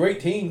they've had great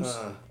teams.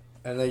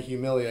 And they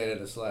humiliated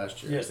us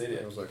last year. Yes, they did.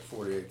 It was like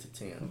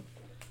 48-10.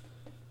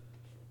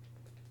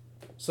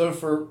 So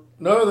for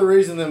no other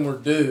reason than we're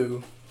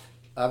due,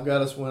 I've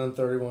got us winning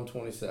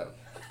 31-27.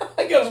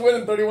 I got us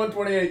winning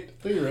 31-28.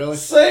 Do you really?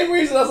 Same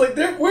reason. I was like,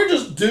 we're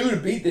just due to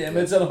beat them.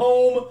 It's at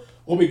home.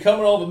 We'll be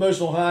coming off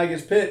emotional high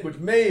against Pitt, which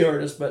may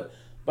hurt us, but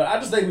I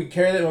just think we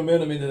carry that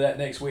momentum into that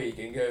next week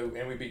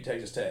and we beat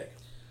Texas Tech.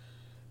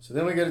 So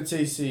then we go to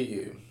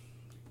TCU.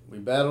 We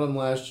battled them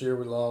last year.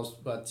 We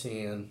lost by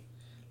 10.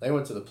 They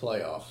went to the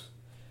playoffs.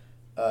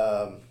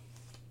 I'm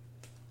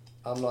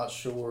not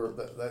sure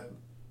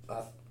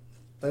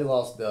they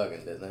lost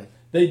Duggan, didn't they?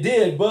 They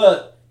did,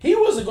 but he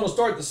wasn't going to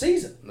start the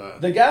season. No.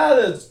 The guy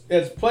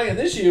that's playing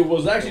this year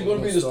was actually going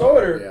to be the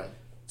starter. Yeah.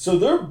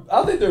 So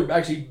I think they're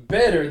actually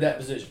better at that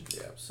position.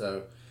 Yeah.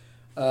 So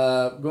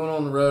going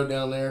on the road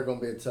down there, going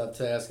to be a tough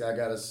task. I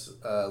got us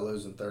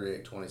losing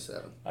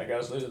 38-27. I got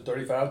us losing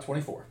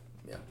 35-24.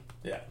 Yeah.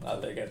 Yeah, I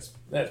think that's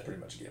pretty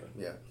much a given.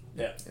 Yeah.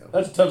 Yeah.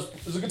 It's a tough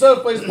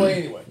place to play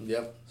anyway.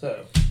 Yep.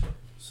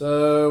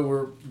 So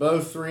we're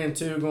both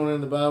 3-2 going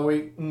into the bye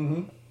week.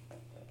 Mm-hmm.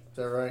 Is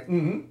that right?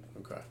 Mm-hmm.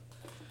 Okay.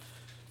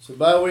 So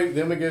bye week,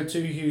 then we go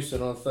to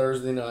Houston on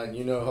Thursday night, and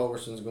you know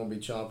Hogerson's going to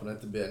be chomping at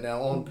the bit.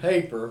 Now on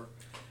paper,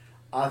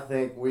 I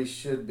think we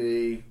should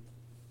beat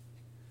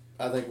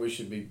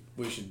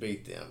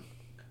them.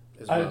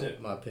 Is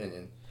my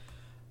opinion.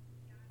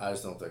 I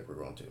just don't think we're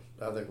going to.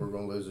 I think we're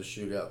going to lose a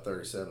shootout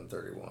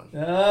 37-31.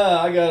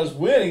 I got us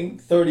winning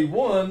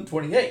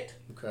 31-28.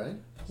 Okay.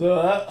 So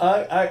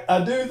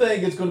I do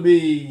think it's going to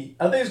be.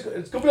 I think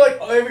it's going to be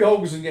like every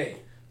Hogerson game.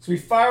 It's going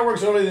to be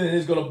fireworks early, and then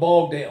it's going to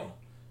bog down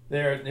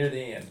there near the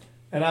end.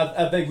 And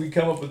I think we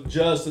come up with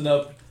just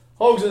enough.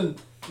 Hogerson,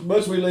 he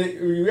lost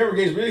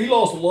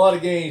a lot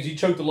of games. He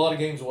choked a lot of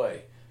games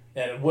away,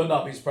 and would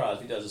not be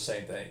surprised if he does the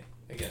same thing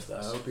against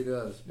us. I hope he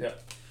does. Yeah.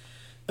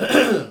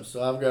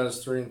 So I've got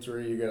us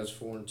 3-3. You got us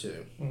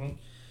 4-2. Mm-hmm.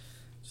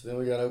 So then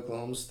we got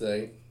Oklahoma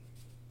State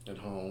at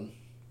home.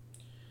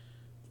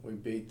 We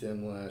beat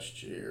them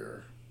last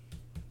year.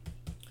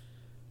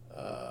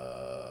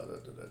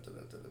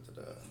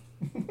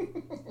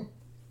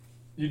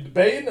 You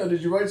debating, or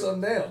did you write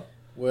something down?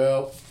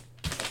 Well,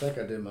 I think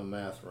I did my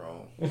math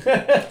wrong. I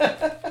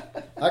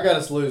got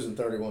us losing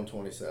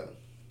 31-27.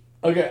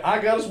 Okay,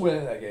 I got us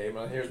winning that game,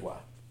 and here's why.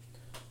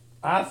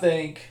 I don't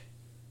think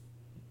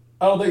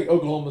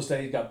Oklahoma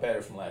State got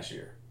better from last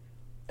year.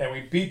 And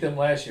we beat them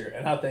last year,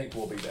 and I think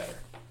we'll be better.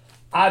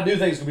 I do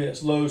think it's going to be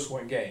a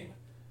low-scoring game.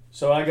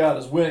 So I got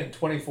us winning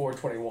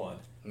 24-21.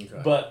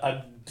 Okay. But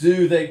I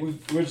do think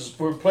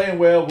we're playing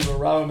well. We're going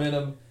to ride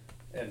momentum,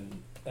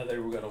 and I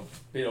think we're going to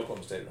beat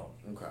Oklahoma State at home.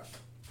 Okay.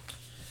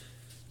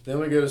 Then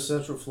we go to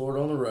Central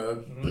Florida on the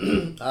road.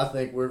 Mm-hmm. I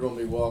think we're going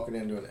to be walking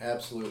into an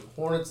absolute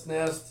hornet's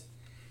nest,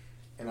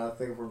 and I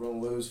think we're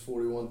going to lose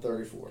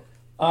 41-34.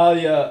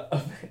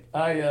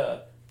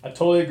 I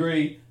totally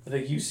agree. I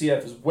think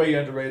UCF is way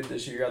underrated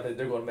this year. I think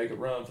they're going to make a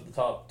run for the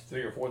top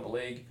 3 or 4 in the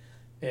league.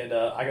 And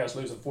I got us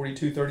losing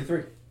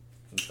 42-33.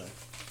 Okay.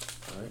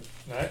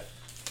 All right.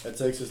 That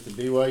takes us to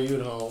BYU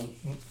at home,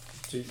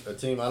 to a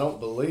team I don't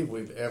believe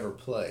we've ever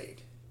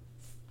played.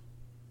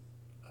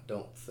 I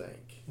don't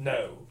think.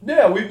 No.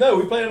 Yeah, we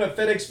played them at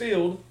FedEx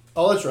Field.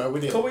 Oh, that's right. We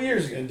did. A couple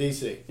years ago. In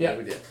D.C. Yeah,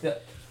 we did.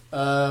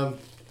 Yeah.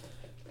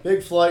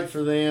 Big flight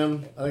for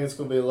them. I think it's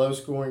going to be a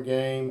low-scoring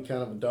game,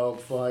 kind of a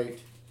dogfight.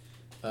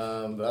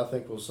 But I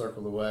think we'll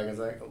circle the wagons.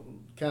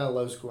 Kind of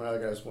low scoring. I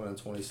got us winning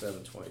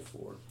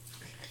 27-24.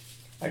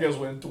 I got us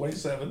winning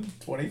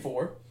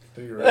 27-24.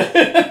 You're right.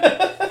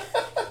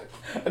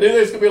 I do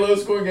think it's going to be a low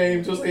scoring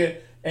game.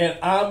 And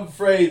I'm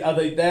afraid, I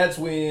think that's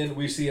when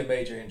we see a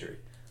major injury.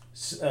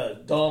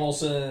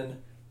 Donaldson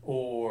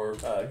or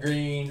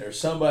Greene or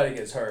somebody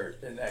gets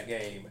hurt in that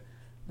game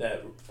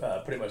that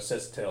pretty much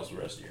sets the tails for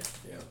the rest of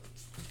the year.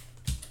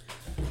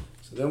 Yeah.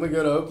 So then we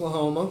go to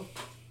Oklahoma.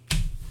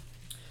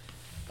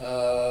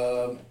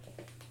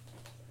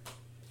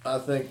 I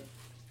think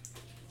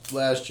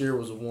last year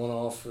was a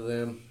one-off for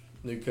them.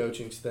 New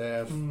coaching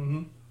staff.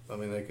 Mm-hmm. I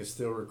mean, they could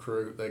still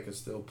recruit. They could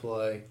still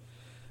play.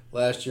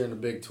 Last year in the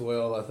Big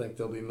 12, I think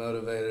they'll be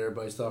motivated.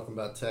 Everybody's talking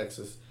about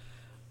Texas.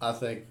 I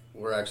think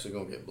we're actually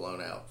going to get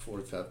blown out,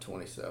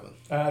 45-27.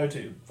 I do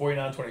too,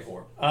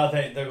 49-24. I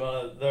think they're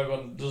gonna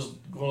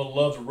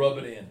love to rub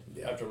it in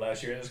after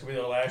last year. And it's gonna be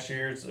their last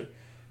year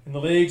in the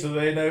league, so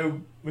they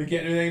know we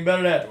can't do anything about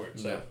it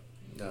afterwards. So.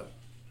 No.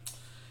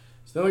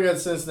 So then we got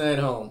Cincinnati at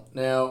home.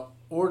 Now,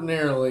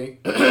 ordinarily,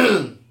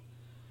 if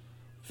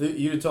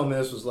you'd have told me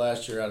this was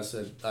last year, I'd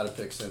have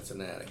picked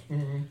Cincinnati.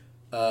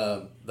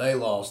 Mm-hmm. They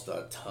lost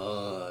a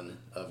ton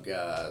of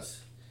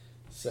guys,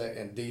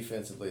 and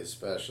defensively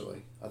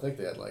especially. I think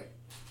they had like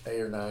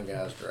 8 or 9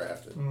 guys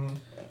drafted. Mm-hmm.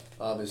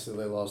 Obviously,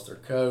 they lost their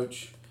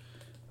coach.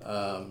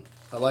 I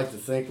like to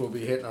think we'll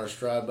be hitting our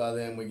stride by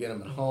then. We get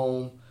them at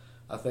home.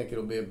 I think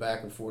it'll be a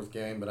back-and-forth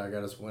game, but I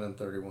got us winning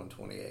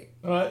 31-28.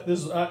 All right,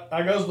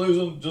 I got us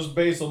losing just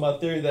based on my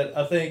theory that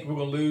I think we're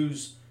going to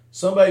lose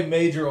somebody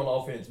major on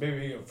offense,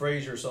 maybe even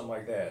Frazier or something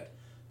like that,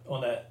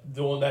 on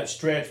that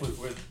stretch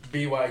with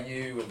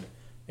BYU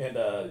and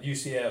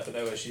UCF and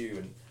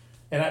OSU.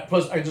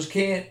 Plus, I just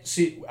can't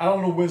see – I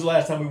don't know when's the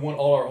last time we won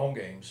all our home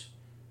games.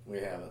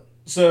 We haven't.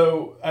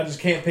 So I just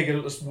can't pick it.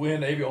 Let's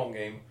win every home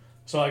game.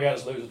 So I got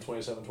us losing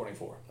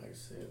 27-24. I can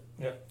see it.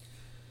 Yep.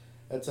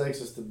 That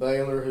takes us to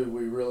Baylor, who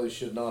we really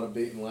should not have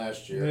beaten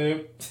last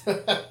year.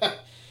 Nope.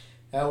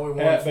 How we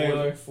won At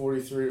Baylor.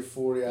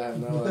 43-40, I have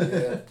no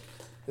idea.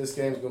 This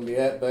game's going to be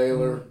at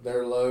Baylor.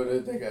 They're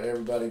loaded. They got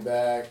everybody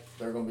back.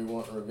 They're going to be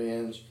wanting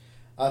revenge.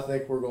 I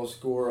think we're going to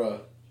score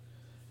a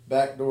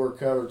backdoor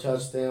cover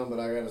touchdown,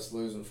 but I got us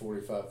losing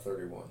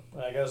 45-31.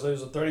 I got us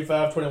losing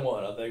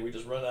 35-21. I think we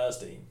just run out of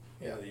steam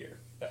end of the year.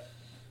 Yeah.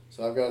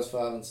 So I've got us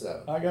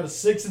 5-7. I got a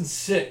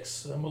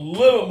 6-6. I'm a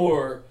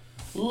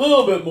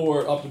little bit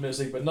more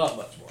optimistic, but not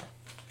much more.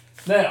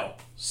 Now,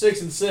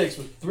 6-6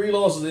 with 3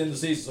 losses in the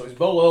season, so he's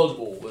bowl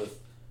eligible with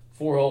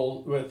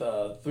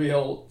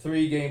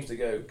 3 games to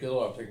go. Good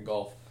Lord, I'm taking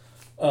golf.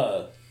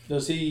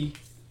 Does he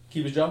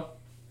keep his job?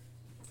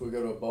 If we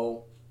go to a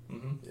bowl,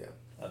 Yeah,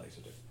 I think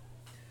so too.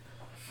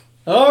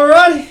 All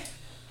righty,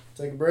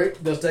 take a break.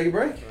 Let's take a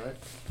break. All right.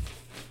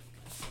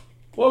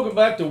 Welcome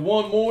back to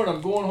one more, and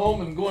I'm going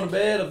home and going to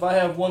bed. If I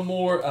have one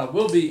more, I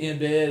will be in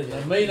bed, and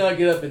I may not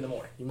get up in the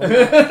morning. You might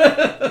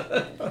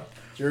not.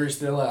 Jury's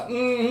still out.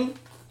 Mm-hmm.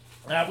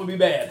 That would be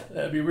bad.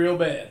 That would be real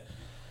bad.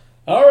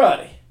 All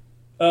righty.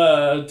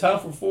 Time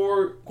for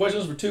 4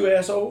 questions for 2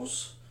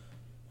 assholes.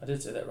 I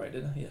did say that right,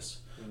 didn't I? Yes.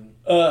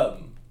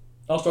 Mm-hmm.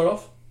 I'll start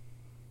off.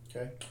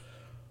 Okay.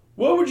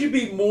 What would you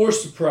be more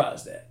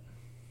surprised at?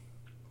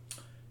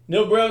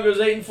 Neil Brown goes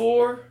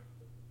 8-4,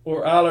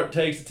 or Eilert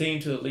takes the team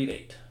to the Elite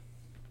 8?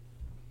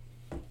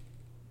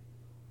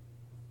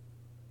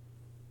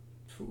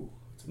 Ooh,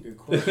 that's a good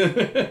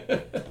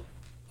question.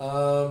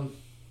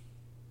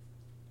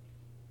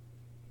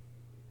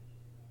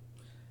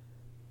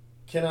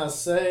 Can I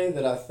say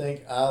that I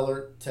think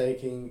Eilert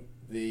taking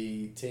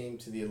the team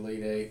to the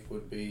Elite 8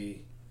 would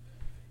be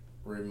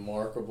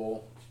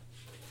remarkable?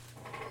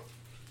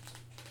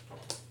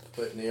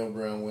 But Neil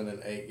Brown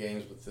winning 8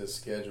 games with this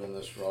schedule and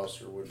this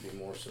roster would be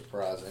more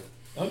surprising.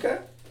 Okay.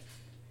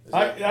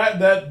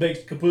 That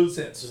makes complete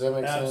sense. Does that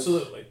make sense?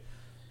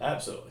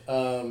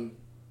 Absolutely.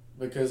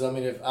 Because, I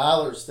mean, if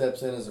Eilert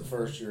steps in as a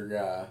first-year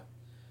guy,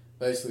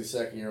 basically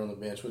second year on the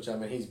bench, which, I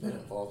mean, he's been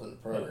involved in the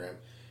program,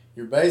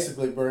 you're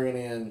basically bringing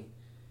in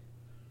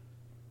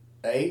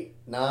 8,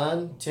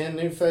 9, 10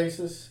 new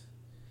faces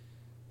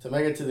to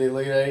make it to the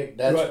Elite 8.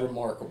 That's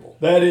remarkable.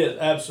 That is,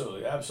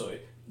 absolutely.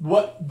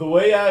 The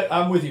way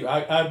I'm with you,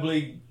 I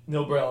believe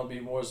Neil Brown would be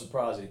more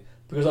surprising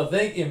because I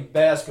think in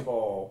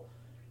basketball,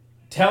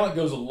 talent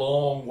goes a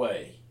long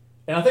way.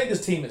 And I think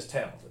this team is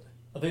talented.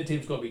 I think the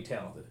team's going to be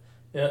talented.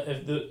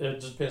 It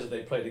just depends if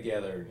they play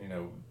together. You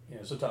know,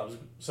 sometimes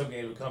some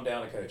games will come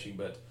down to coaching,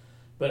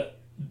 but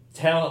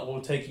talent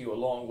will take you a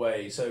long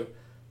way. So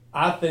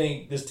I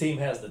think this team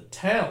has the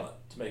talent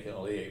to make an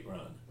Elite 8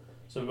 run.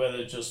 So whether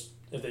it's just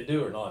if they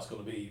do or not, it's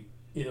going to be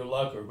either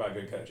luck or by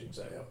good coaching.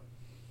 So,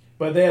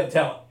 but they have the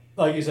talent.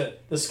 Like you said,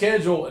 the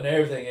schedule and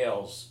everything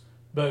else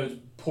bodes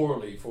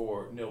poorly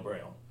for Neil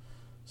Brown.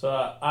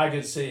 So I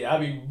could see. I'd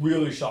be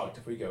really shocked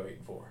if we go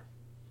 8-4.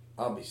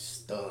 I'll be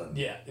stunned.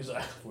 Yeah,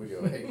 exactly. If we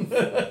go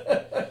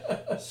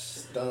 8-4.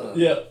 Stunned.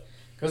 Yeah.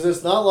 Because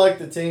it's not like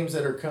the teams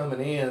that are coming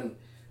in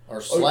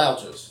are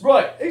slouches.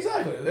 Right,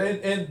 exactly.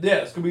 And yeah,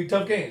 it's going to be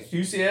tough games.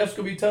 UCF's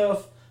going to be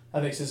tough.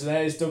 I think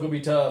Cincinnati's still going to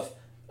be tough.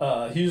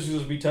 Houston's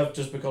going to be tough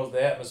just because of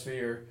the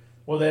atmosphere.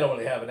 Well, they don't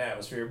really have an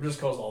atmosphere, but just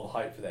because of all the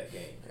hype for that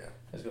game. Yeah.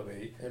 It's going to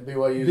be. And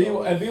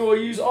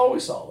BYU's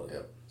always solid.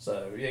 Yep.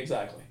 So, yeah,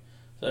 exactly.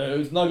 So,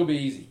 it's not going to be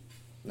easy.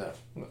 No.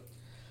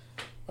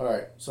 All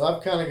right. So,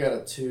 I've kind of got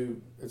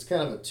it's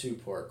kind of a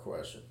two-part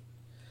question.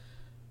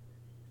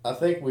 I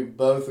think we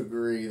both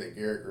agree that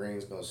Garrett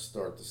Greene's going to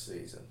start the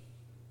season.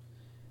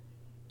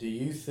 Do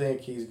you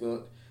think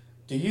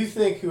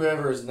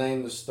whoever is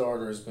named the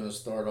starter is going to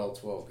start all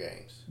 12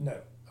 games? No.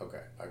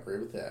 Okay, I agree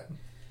with that.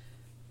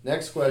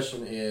 Next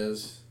question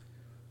is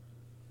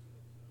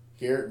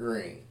Garrett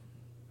Greene.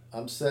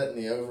 I'm setting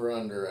the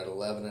over-under at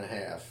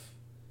 11.5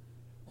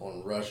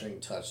 on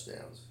rushing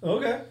touchdowns.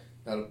 Okay.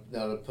 Now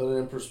to put it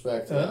in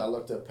perspective, I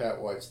looked at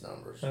Pat White's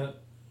numbers.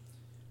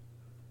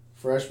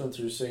 Freshman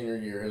through senior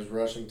year, his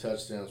rushing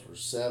touchdowns were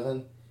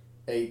 7,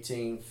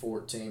 18,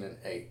 14, and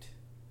 8.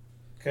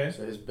 Okay.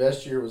 So his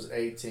best year was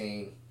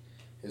 18.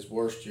 His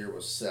worst year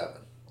was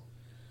 7.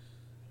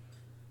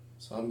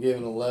 So I'm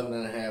giving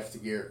 11.5 to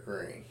Garrett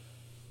Greene.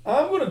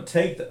 I'm going to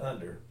take the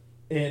under,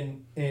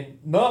 and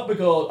not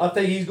because I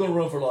think he's going to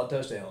run for a lot of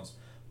touchdowns,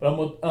 but I'm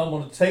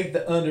going to take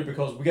the under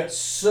because we got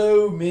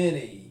so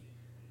many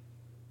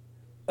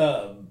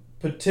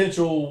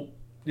potential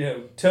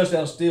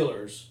touchdown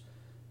stealers.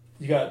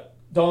 You got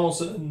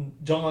Donaldson,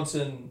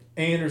 Johnson,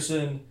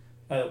 Anderson,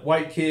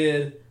 White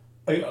Kid.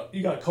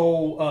 You got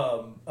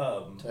Cole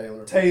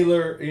Taylor.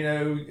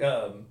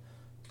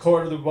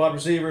 Carter, the wide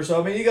receiver.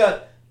 So I mean,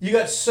 you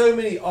got so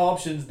many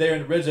options there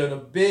in the red zone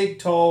of big,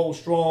 tall,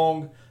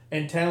 strong,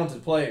 and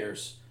talented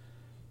players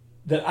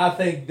that I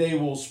think they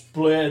will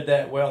spread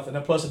that wealth.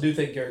 And plus, I do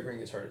think Garrett Greene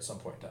gets hurt at some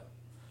point in time.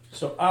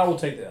 So I will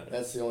take that.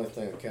 That's the only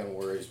thing that kind of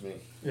worries me.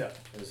 Yeah,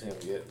 is him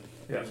getting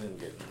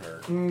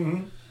hurt.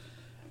 Mm-hmm.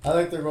 I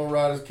think they're going to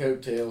ride his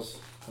coattails.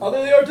 I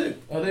think they are too.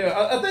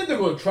 I think they're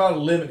going to try to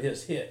limit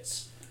his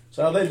hits.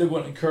 So I think they're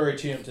going to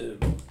encourage him to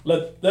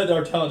let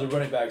our talented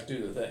running backs do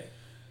their thing.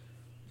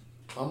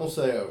 I'm going to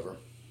say over.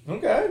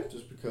 Okay.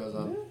 Just because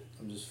I'm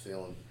just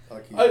feeling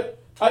like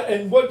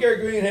and what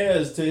Garrett Greene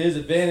has to his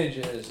advantage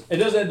is it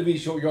doesn't have to be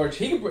short yardage.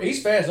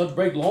 He's fast enough to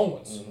break long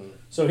ones. Mm-hmm.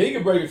 So he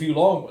can break a few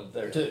long ones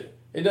there too.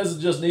 It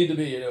doesn't just need to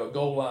be a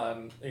goal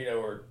line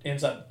or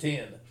inside the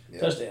 10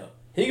 touchdown.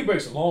 He can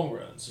break some long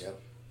runs.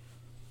 Yep.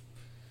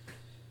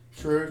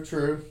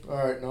 True. All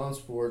right,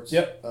 non-sports.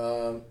 Yep.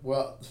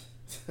 Well,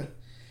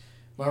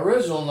 my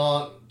original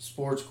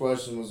non-sports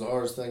question was the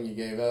hardest thing you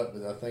gave up,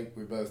 but I think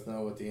we both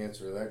know what the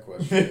answer to that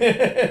question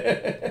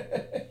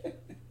is.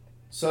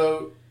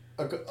 So,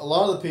 a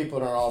lot of the people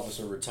in our office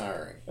are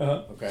retiring.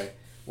 Uh-huh. Okay.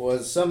 Well,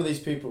 as some of these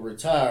people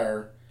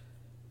retire,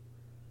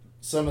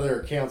 some of their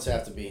accounts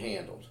have to be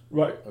handled.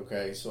 Right.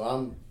 Okay. So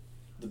I'm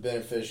the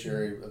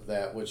beneficiary of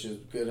that, which is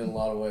good in a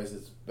lot of ways.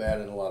 It's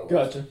bad in a lot of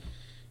ways. Gotcha.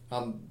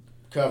 I'm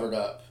covered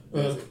up.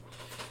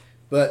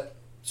 But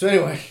so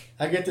anyway,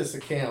 I get this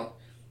account.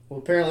 Well,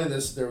 apparently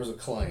there was a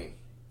claim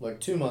like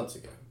 2 months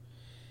ago,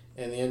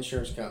 and the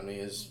insurance company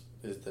is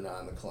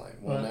denying the claim.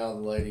 Well, now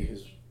the lady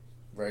who's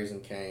raising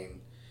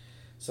Cain,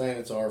 saying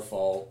it's our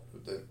fault,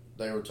 that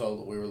they were told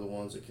that we were the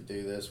ones that could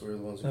do this, we were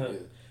the ones that could do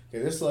this.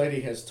 Okay, this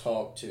lady has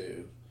talked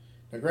to.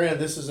 Now, granted,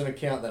 this is an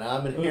account that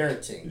I'm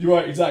inheriting. You're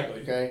right,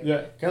 exactly. Okay?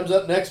 Yeah. Comes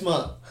up next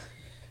month.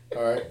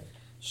 All right?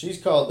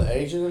 She's called the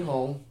agent at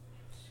home.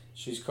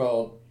 She's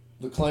called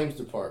the claims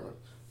department.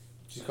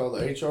 She's called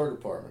the HR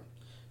department.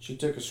 She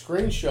took a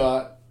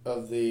screenshot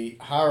of the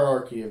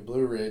hierarchy of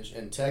Blue Ridge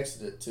and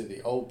texted it to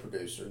the old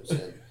producer and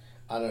said,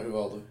 I know who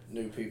all the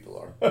new people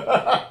are.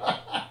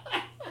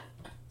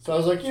 So I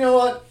was like, you know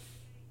what?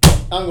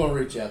 I'm going to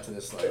reach out to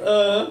this lady.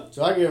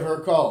 So I give her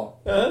a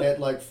call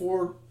at like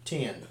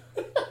 4:10.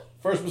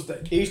 First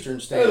mistake. Eastern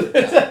Standard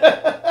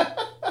Time.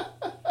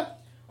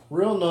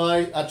 Real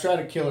nice. I tried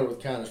to kill her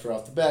with kindness right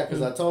off the bat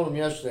because I told him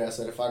yesterday, I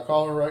said, if I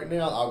call her right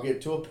now, I'll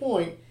get to a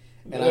point,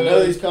 and I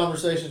know these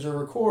conversations are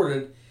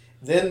recorded,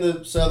 then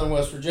the Southern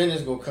West Virginia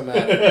is going to come out.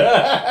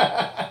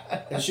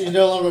 And she's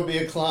no longer going to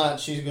be a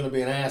client. She's going to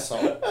be an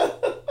asshole.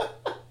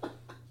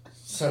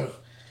 So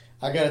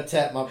I got to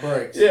tap my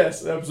brakes.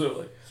 Yes,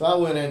 absolutely. So I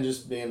went in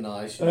just being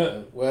nice.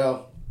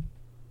 Well,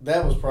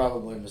 that was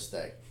probably a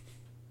mistake.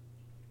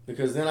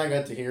 Because then I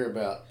got to hear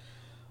about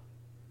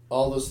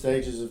all the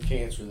stages of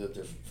cancer that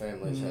their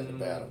families had to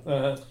battle.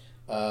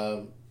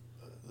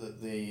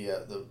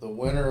 The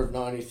winter of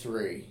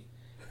 '93,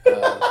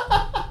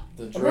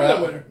 the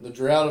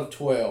drought of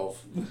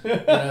 12.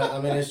 I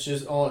mean, it's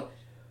just on.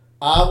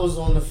 I was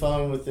on the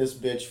phone with this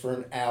bitch for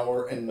an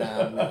hour and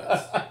 9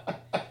 minutes.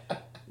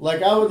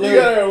 Like I would. You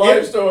got her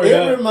life story.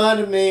 It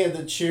reminded me of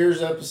the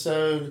Cheers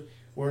episode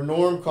where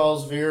Norm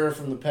calls Vera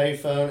from the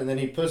payphone, and then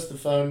he puts the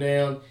phone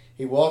down.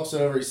 He walks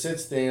over. He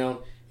sits down.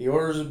 He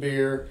orders a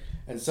beer.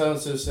 And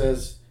so-and-so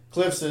says,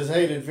 Cliff says,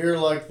 hey, did Vera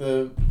like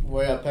the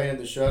way I painted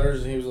the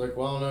shutters? And he was like,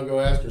 well, I don't know, go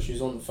ask her. She's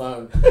on the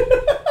phone.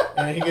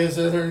 And he goes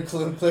over there and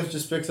Cliff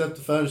just picks up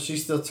the phone.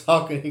 She's still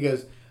talking. He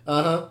goes,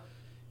 uh-huh.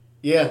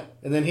 Yeah,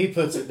 and then he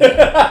puts it down.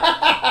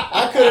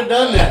 I could have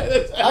done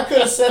that. I could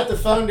have set the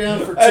phone down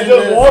for 10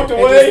 minutes. And walked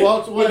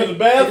away to the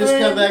bathroom. Just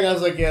come back and I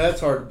was like, yeah, that's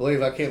hard to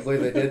believe. I can't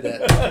believe they did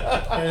that.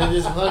 And it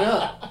just hung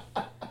up.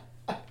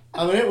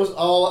 I mean, it was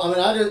all. I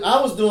mean,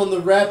 I was doing the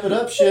wrap it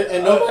up shit,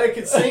 and nobody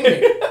could see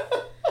me.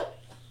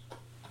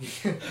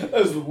 That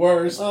was the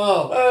worst.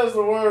 Oh, that was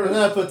the worst. And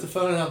then I put the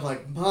phone, and I'm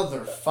like,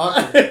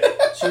 motherfucker.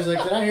 She was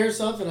like, did I hear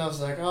something? I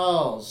was like,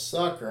 oh,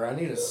 sucker. I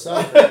need a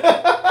sucker.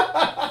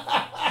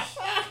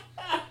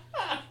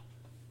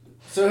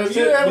 So have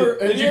you ever?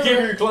 Did you give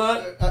her your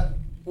client?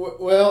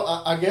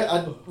 Well, I get.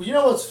 You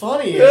know what's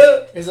funny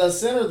is I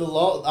sent her the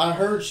law. I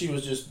heard she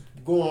was just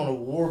going on a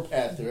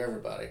warpath through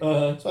everybody.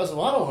 So I said,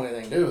 well, I don't want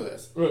anything to do with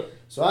this. Right.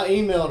 So I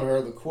emailed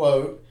her the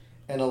quote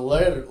and a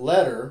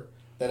letter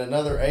that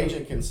another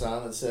agent can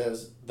sign that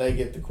says they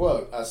get the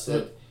quote. I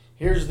said,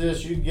 here's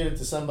this. You can get it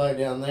to somebody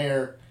down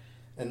there,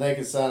 and they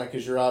can sign it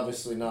because you're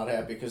obviously not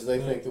happy because they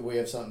think that we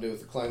have something to do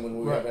with the claim when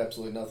we have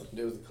absolutely nothing to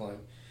do with the claim.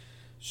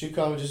 She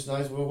called me just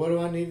nice. Well, what do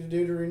I need to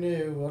do to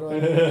renew? What do I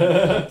need to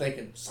do? I'm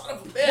thinking, son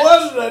of a bitch.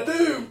 What did I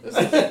do?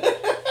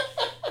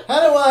 How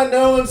do I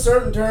know in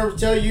certain terms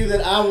tell you that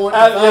I want to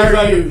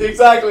fire you?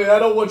 Exactly. I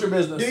don't want your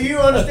business. Do you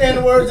understand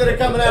the words that are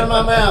coming out of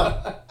my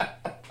mouth?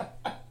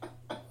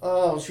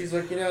 Oh, she's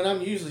like, and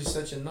I'm usually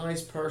such a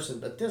nice person,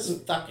 but this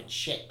is fucking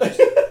shit.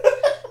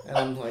 And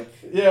I'm like,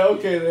 yeah,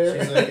 okay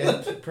there. She's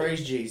like,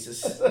 praise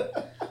Jesus.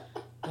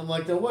 I'm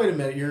like, now wait a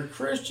minute, you're a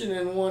Christian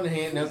in one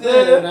hand.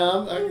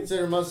 Now, I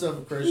consider myself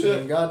a Christian,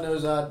 and God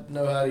knows I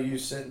know how to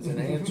use sentence and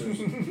answers.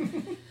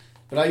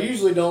 But I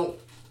usually don't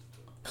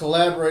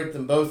collaborate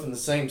them both in the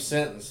same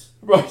sentence.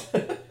 Right.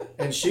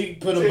 And she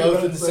put them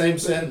both in the same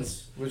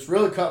sentence, which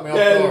really caught me off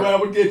guard. Yeah, that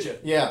would get you.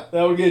 Yeah.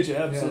 That would get you,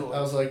 absolutely. Yeah.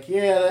 I was like,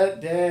 yeah, that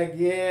dag,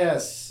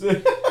 yes.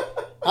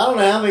 I don't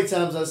know how many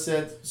times I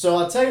said, so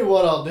I'll tell you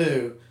what I'll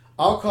do.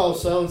 I'll call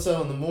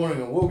so-and-so in the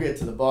morning, and we'll get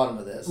to the bottom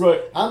of this.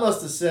 Right. I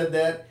must have said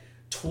that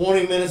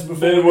 20 minutes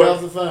before we got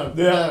off the phone.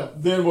 Yeah, no.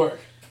 Didn't work.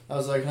 I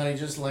was like, honey,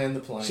 just land the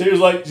plane. She was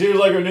like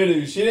her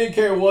new. She didn't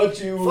care what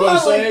you were going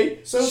to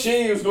say.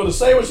 She was going to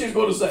say what she was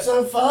going to say.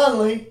 So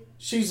finally,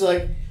 she's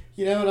like,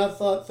 you know, and I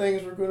thought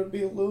things were going to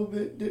be a little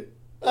bit...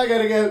 I got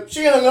to go.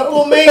 She hung up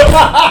on me.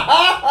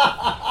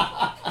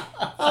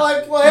 I'm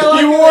like, well,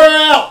 hell, you wore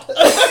out.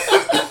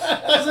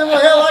 I said,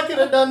 well, hell, I could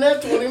have done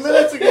that 20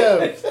 minutes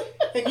ago.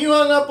 And you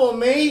hung up on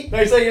me?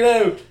 Next time you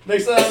know,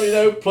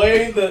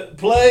 play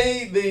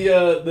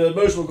the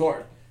emotional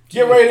card.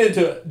 Get right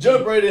into it.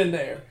 Jump right in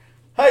there.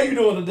 How you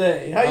doing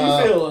today? How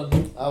you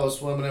feeling? I was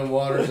swimming in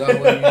waters I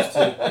wasn't used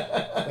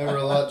to. They were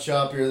a lot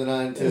choppier than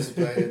I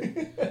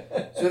anticipated.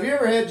 So have you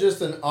ever had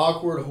just an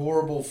awkward,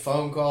 horrible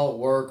phone call at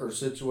work or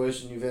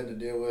situation you've had to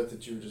deal with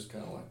that you were just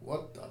kind of like,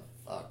 what the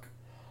fuck?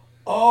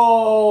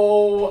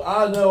 Oh,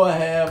 I know I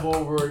have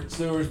over at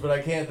Stewart's, but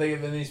I can't think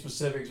of any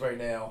specifics right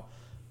now.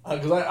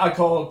 Because I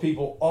call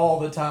people all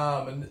the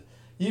time, and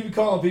you be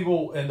calling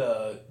people, and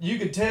you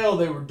could tell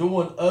they were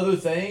doing other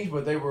things,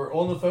 but they were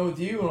on the phone with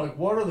you, and like,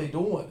 what are they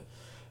doing?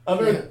 I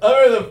remember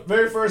the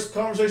very first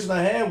conversation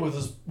I had with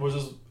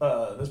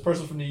this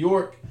person from New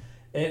York,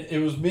 and it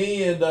was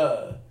me and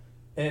a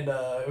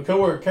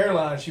coworker,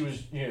 Caroline. She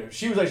was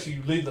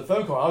actually leading the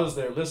phone call. I was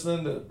there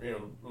listening to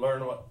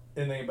learn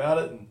anything about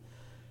it,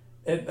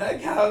 and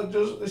that guy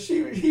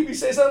he'd be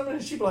saying something,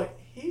 and she'd be like,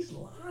 he's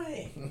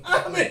lying.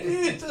 I mean,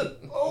 he's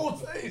just whole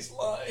face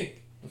lying.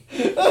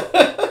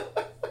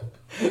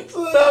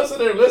 So then I'm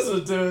sitting there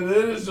listening to it,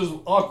 and it's just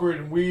awkward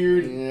and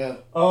weird. Yeah.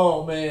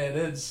 Oh man,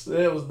 it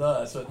was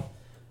nuts.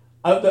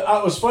 But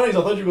I was funny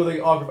because I thought you were going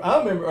to think awkward. I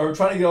remember, or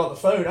trying to get off the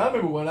phone. I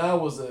remember when I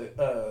was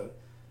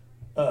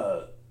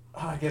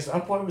I guess I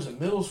probably was in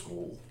middle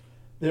school.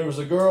 There was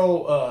a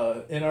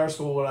girl in our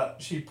school.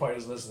 She probably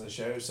doesn't listen to the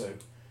show, so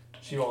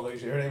she won't know.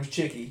 Her name was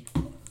Chicky,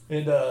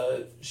 and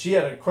she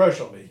had a crush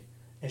on me.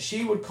 And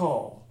she would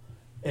call,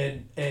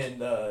 and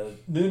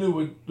Nunu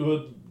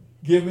would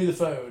give me the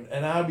phone,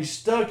 and I'd be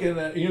stuck in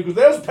that, because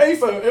that was a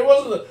payphone. It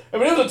wasn't. It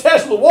was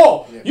attached to the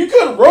wall. Yeah. You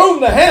couldn't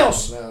roam the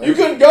house. No, you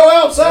couldn't go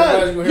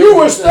outside. You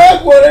were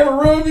stuck whatever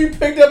room you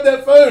picked up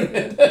that phone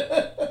in.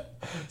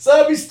 So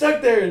I'd be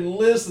stuck there and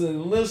listen to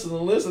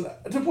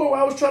the point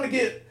where I was trying to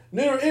get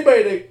Nunu or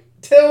anybody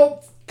to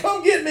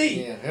come get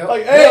me. Yeah.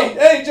 Like,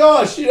 hey,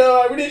 Josh, we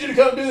need you to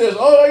come do this.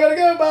 Oh, I gotta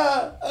go.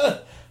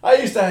 Bye. I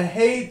used to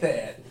hate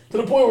that. To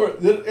the point where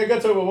I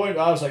got to a point where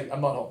I was like, I'm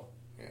not home.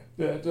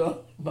 Yeah, I'm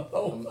not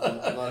home.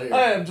 I'm not here.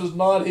 I am just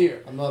not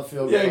here. I'm not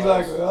feeling. Yeah,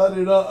 exactly. I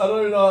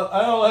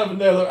don't have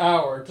another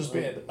hour to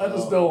spend. I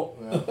just don't.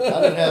 Yeah.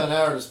 I didn't have an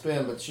hour to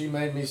spend, but she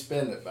made me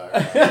spend it by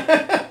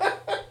her.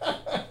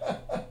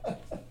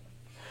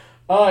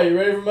 All right, you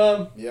ready for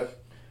mine? Yep.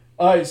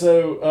 All right,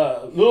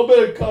 so a little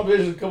bit of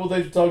competition, a couple of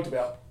things we talked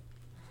about.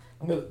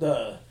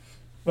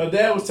 My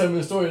dad was telling me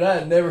a story, and I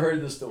had never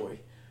heard this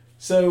story.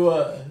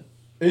 So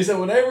he said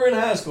when they were in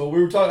high school,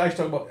 we were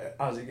talking about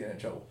Ozzy getting in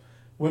trouble.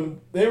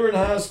 When they were in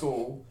high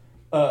school,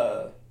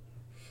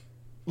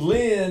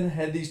 Lynn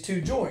had these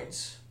 2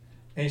 joints,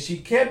 and she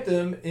kept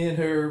them in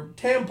her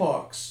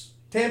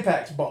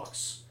Tampax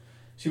box.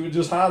 she would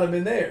just hide them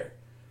in there.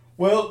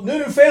 Well,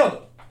 Nunu found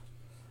them.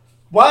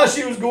 While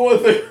she was going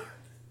through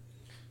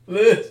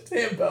this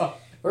tampon.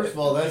 First of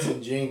all, that's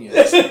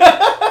ingenious.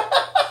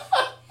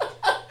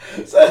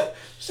 So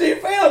she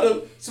found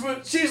them.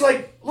 So she's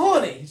like,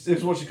 Lonnie, this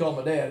is what she called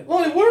my dad.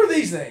 Lonnie, what are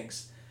these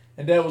things?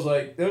 And Dad was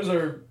like, those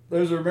are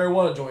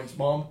marijuana joints,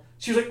 Mom.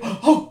 She was like,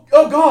 oh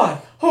God.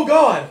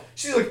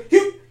 She's like,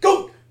 you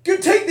go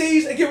take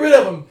these and get rid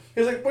of them.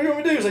 He was like, what do you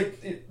want me to do? He's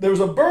like, there was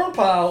a burn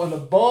pile in the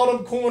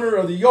bottom corner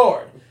of the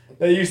yard.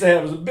 They used to have.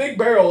 It was a big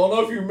barrel. I don't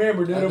know if you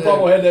remember.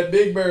 Papa had that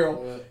big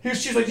barrel.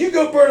 She's like, you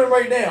go burn them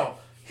right now.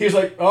 He was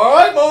like, all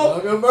right, Mom. I'll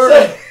go burn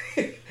them.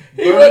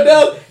 He went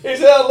down. He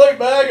said, I looked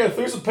back. I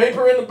threw some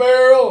paper in the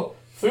barrel,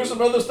 threw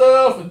some other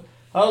stuff, and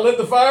I lit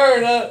the fire,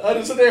 and I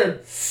just sit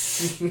there.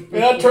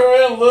 And I turned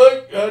around and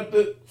looked.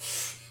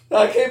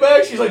 I came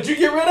back. She's like, did you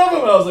get rid of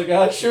them? I was like,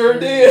 I sure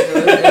did.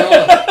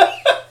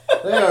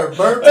 They are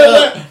burnt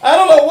up. I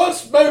don't know what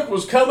smoke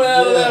was coming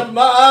out of that.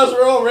 My eyes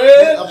were all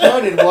red. I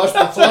probably need to wash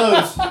my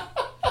clothes.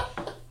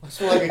 I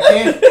smell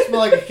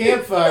like a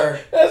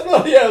campfire. That's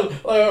like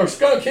or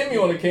skunk Kimmy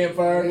on a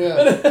campfire.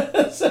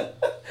 Yeah.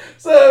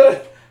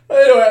 so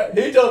anyway,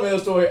 he told me the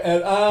story,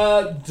 and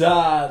I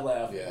died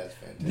laughing. Yeah, that's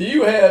fantastic. Do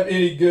you have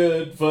any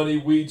good, funny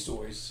weed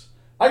stories?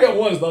 I got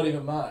one that's not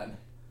even mine.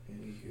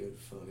 Any good,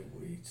 funny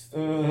weed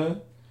stories?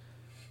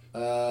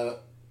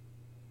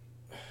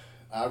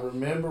 I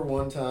remember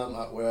one time,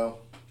 I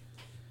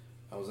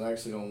was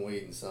actually on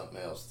weed and something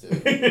else too.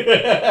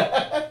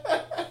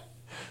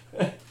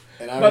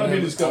 And I remember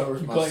it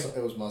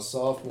was my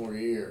sophomore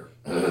year.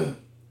 And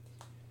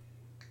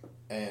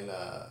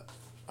I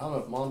don't know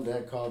if Mom and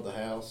Dad called the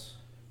house.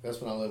 That's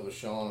when I lived with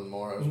Sean and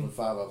Mara. It was when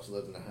 5 of us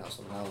lived in the house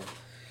on Highland.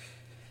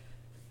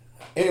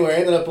 Anyway, I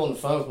ended up on the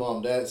phone with Mom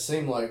and Dad. It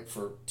seemed like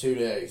for 2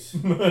 days.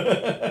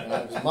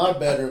 Because my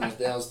bedroom is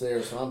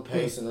downstairs, so I'm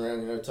pacing around,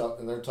 and they're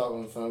talking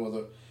on the phone with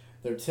her.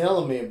 They're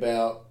telling me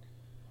about,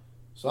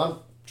 so I'm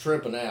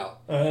tripping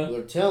out.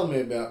 They're telling me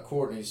about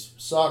Courtney's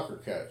soccer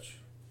coach.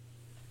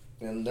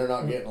 And they're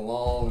not getting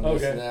along and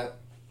this and that.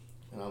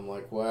 And I'm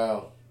like,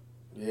 wow,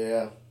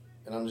 yeah.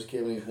 And I'm just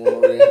giving these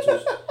one-word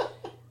answers.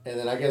 And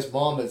then I guess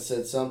Mom had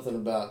said something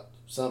about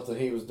something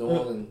he was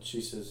doing, and she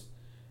says,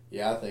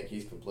 yeah, I think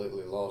he's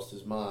completely lost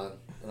his mind.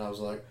 And I was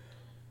like,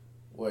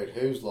 wait,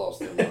 who's lost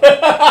their mind?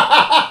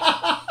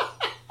 I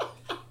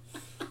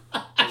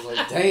was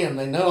like, damn,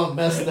 they know I'm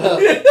messed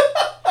up.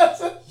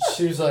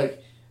 She was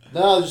like,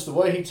 no, just the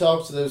way he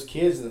talks to those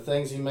kids and the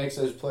things he makes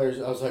those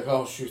players. I was like,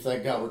 oh, shoot,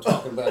 thank God we're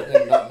talking about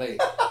him, not me.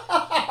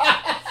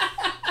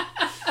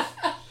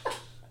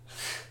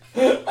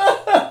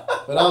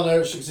 But I don't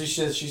know. She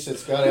said,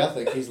 Scotty, I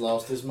think he's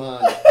lost his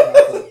mind.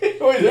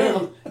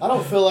 I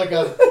don't feel like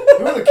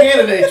who are the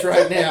candidates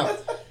right now?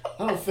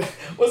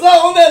 Was I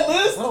on that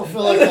list? I don't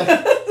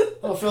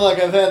feel like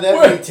I've had that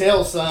many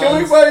tail signs.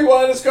 Can we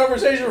rewind this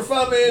conversation for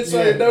 5 minutes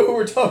so you know who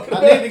we're talking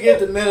about? I need to get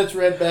the minutes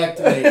read back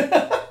to me.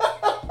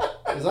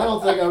 Because I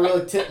don't think I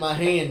really tipped my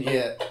hand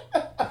yet.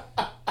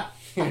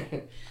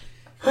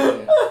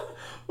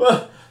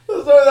 Well,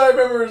 the story that I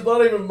remember is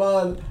not even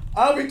mine.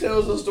 Avi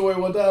tells a story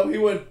one time.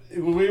 When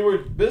we were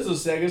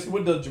business seconds, he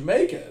went to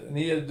Jamaica, and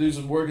he had to do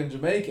some work in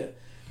Jamaica.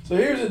 So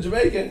he was in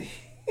Jamaica, and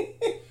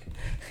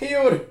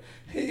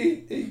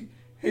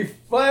he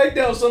flagged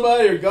down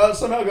somebody or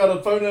somehow got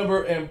a phone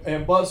number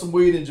and bought some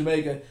weed in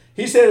Jamaica.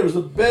 He said it was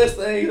the best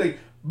thing. He's like,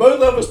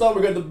 both of us thought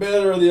we got the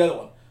better of the other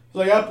one. He's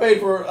like, I paid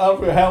for I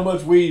don't know how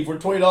much weed for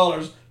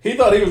 $20. He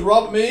thought he was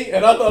robbing me,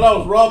 and I thought I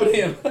was robbing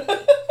him.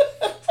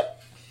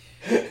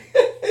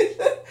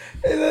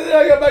 And then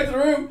I got back to the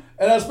room,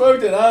 and I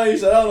spoke to him. He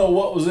said, I don't know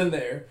what was in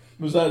there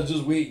besides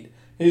just weed.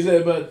 He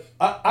said, but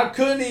I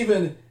couldn't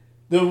even,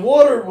 the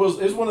water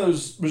it's one of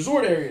those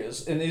resort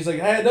areas. And he's like,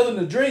 I had nothing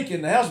to drink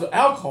in the house but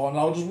alcohol, and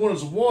I just wanted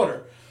some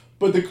water.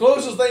 But the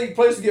closest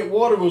place to get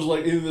water was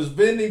like either this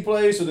vending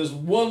place or this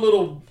one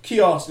little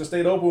kiosk that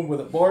stayed open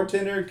with a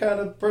bartender kind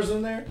of person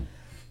in there.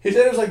 He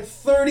said it was like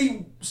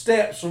 30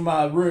 steps from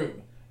my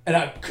room, and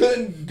I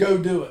couldn't go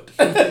do it.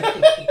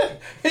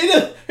 He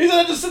said,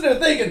 I just sitting there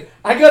thinking,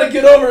 I got to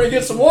get over and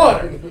get some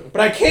water,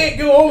 but I can't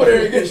go over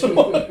there and get some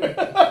water.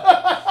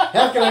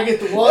 How can I get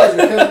the water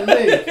to come to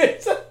me?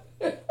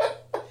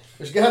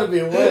 There's got to be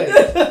a way.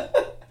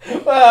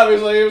 Well,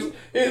 obviously,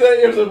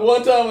 it was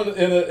one time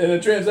in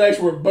a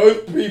transaction where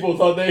both people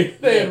thought they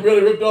had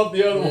really ripped off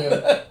the other one.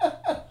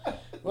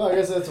 Well, I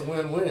guess that's a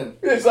win-win.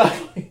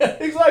 Exactly.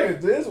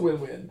 It is a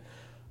win-win.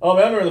 I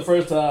remember the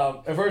first time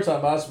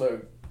I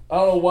smoked. I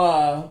don't know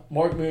why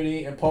Mark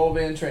Mooney and Paul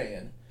Van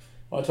Tran.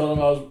 I told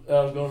them I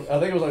was going. I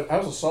think it was like I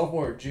was a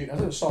sophomore or junior. I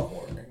think it was a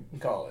sophomore in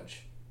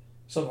college,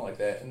 something like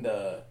that, and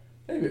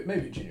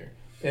maybe a junior.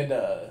 And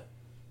they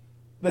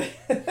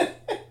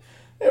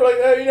were like,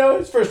 oh,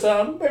 it's first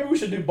time. Maybe we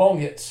should do bong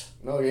hits.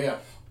 Oh yeah.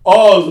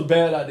 Oh, it was a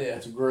bad idea.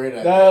 That's a great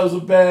idea. That was a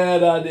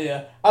bad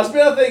idea. I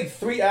spent, I think,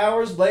 3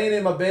 hours laying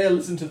in my bed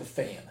listening to the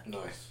fan.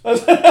 Nice.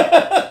 That's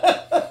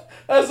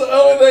the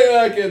only thing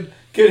I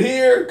could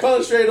hear,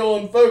 concentrate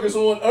on, focus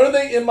on. Only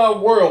thing in my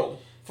world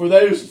for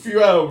those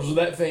few hours with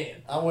that fan.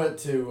 I went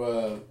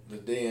to the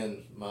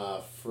Den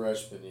my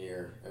freshman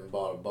year and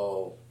bought a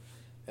bowl,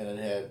 and it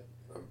had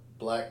a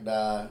black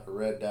dye, a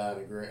red dye,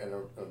 and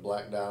a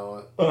black dye on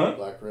it. Uh-huh.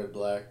 Black, red,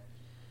 black.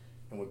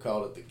 And we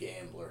called it the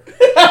Gambler.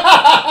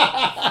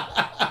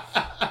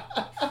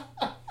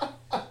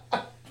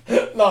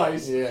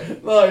 Nice. Yeah.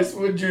 Nice.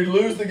 Would you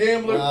lose the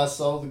Gambler? I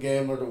sold the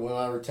Gambler to when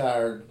I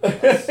retired.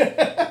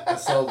 I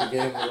sold the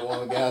Gambler to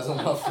one of the guys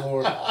on my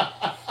floor.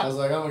 I was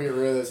like, I'm gonna get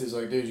rid of this. He's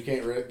like, dude, you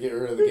can't get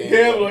rid of the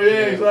Gambler.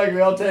 Yeah,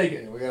 exactly. I'll take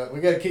it. We got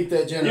to keep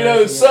that generation. You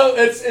know,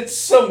 it's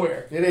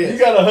somewhere. It is. You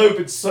gotta hope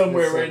it's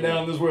somewhere It's right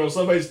now in this world.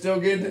 Somebody's still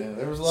getting it. Yeah,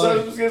 there was a lot.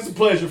 Somebody's getting some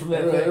pleasure from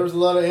that thing. There was a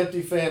lot of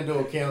empty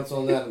FanDuel accounts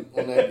on that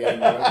Gambler.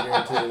 I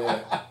guarantee you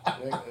that.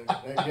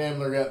 That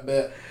Gambler got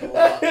bet a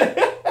lot.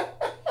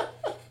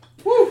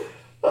 Woo.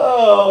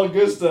 Oh,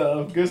 good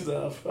stuff. Good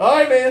stuff. All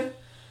right, man.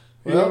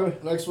 Well,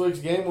 next week's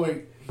game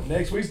week.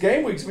 Next week's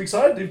game week. So we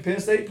excited to do Penn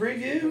State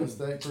preview. Penn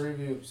State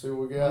preview. See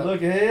what we got.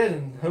 Look ahead,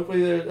 and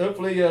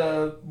hopefully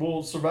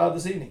we'll survive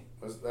this evening.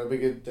 That'd be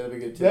good. That'd be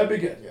good too. That'd be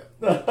good.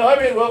 Yeah. All right,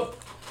 man. Well,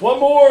 one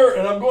more,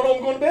 and I'm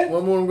going to bed.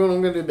 One more. I'm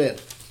going to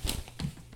bed.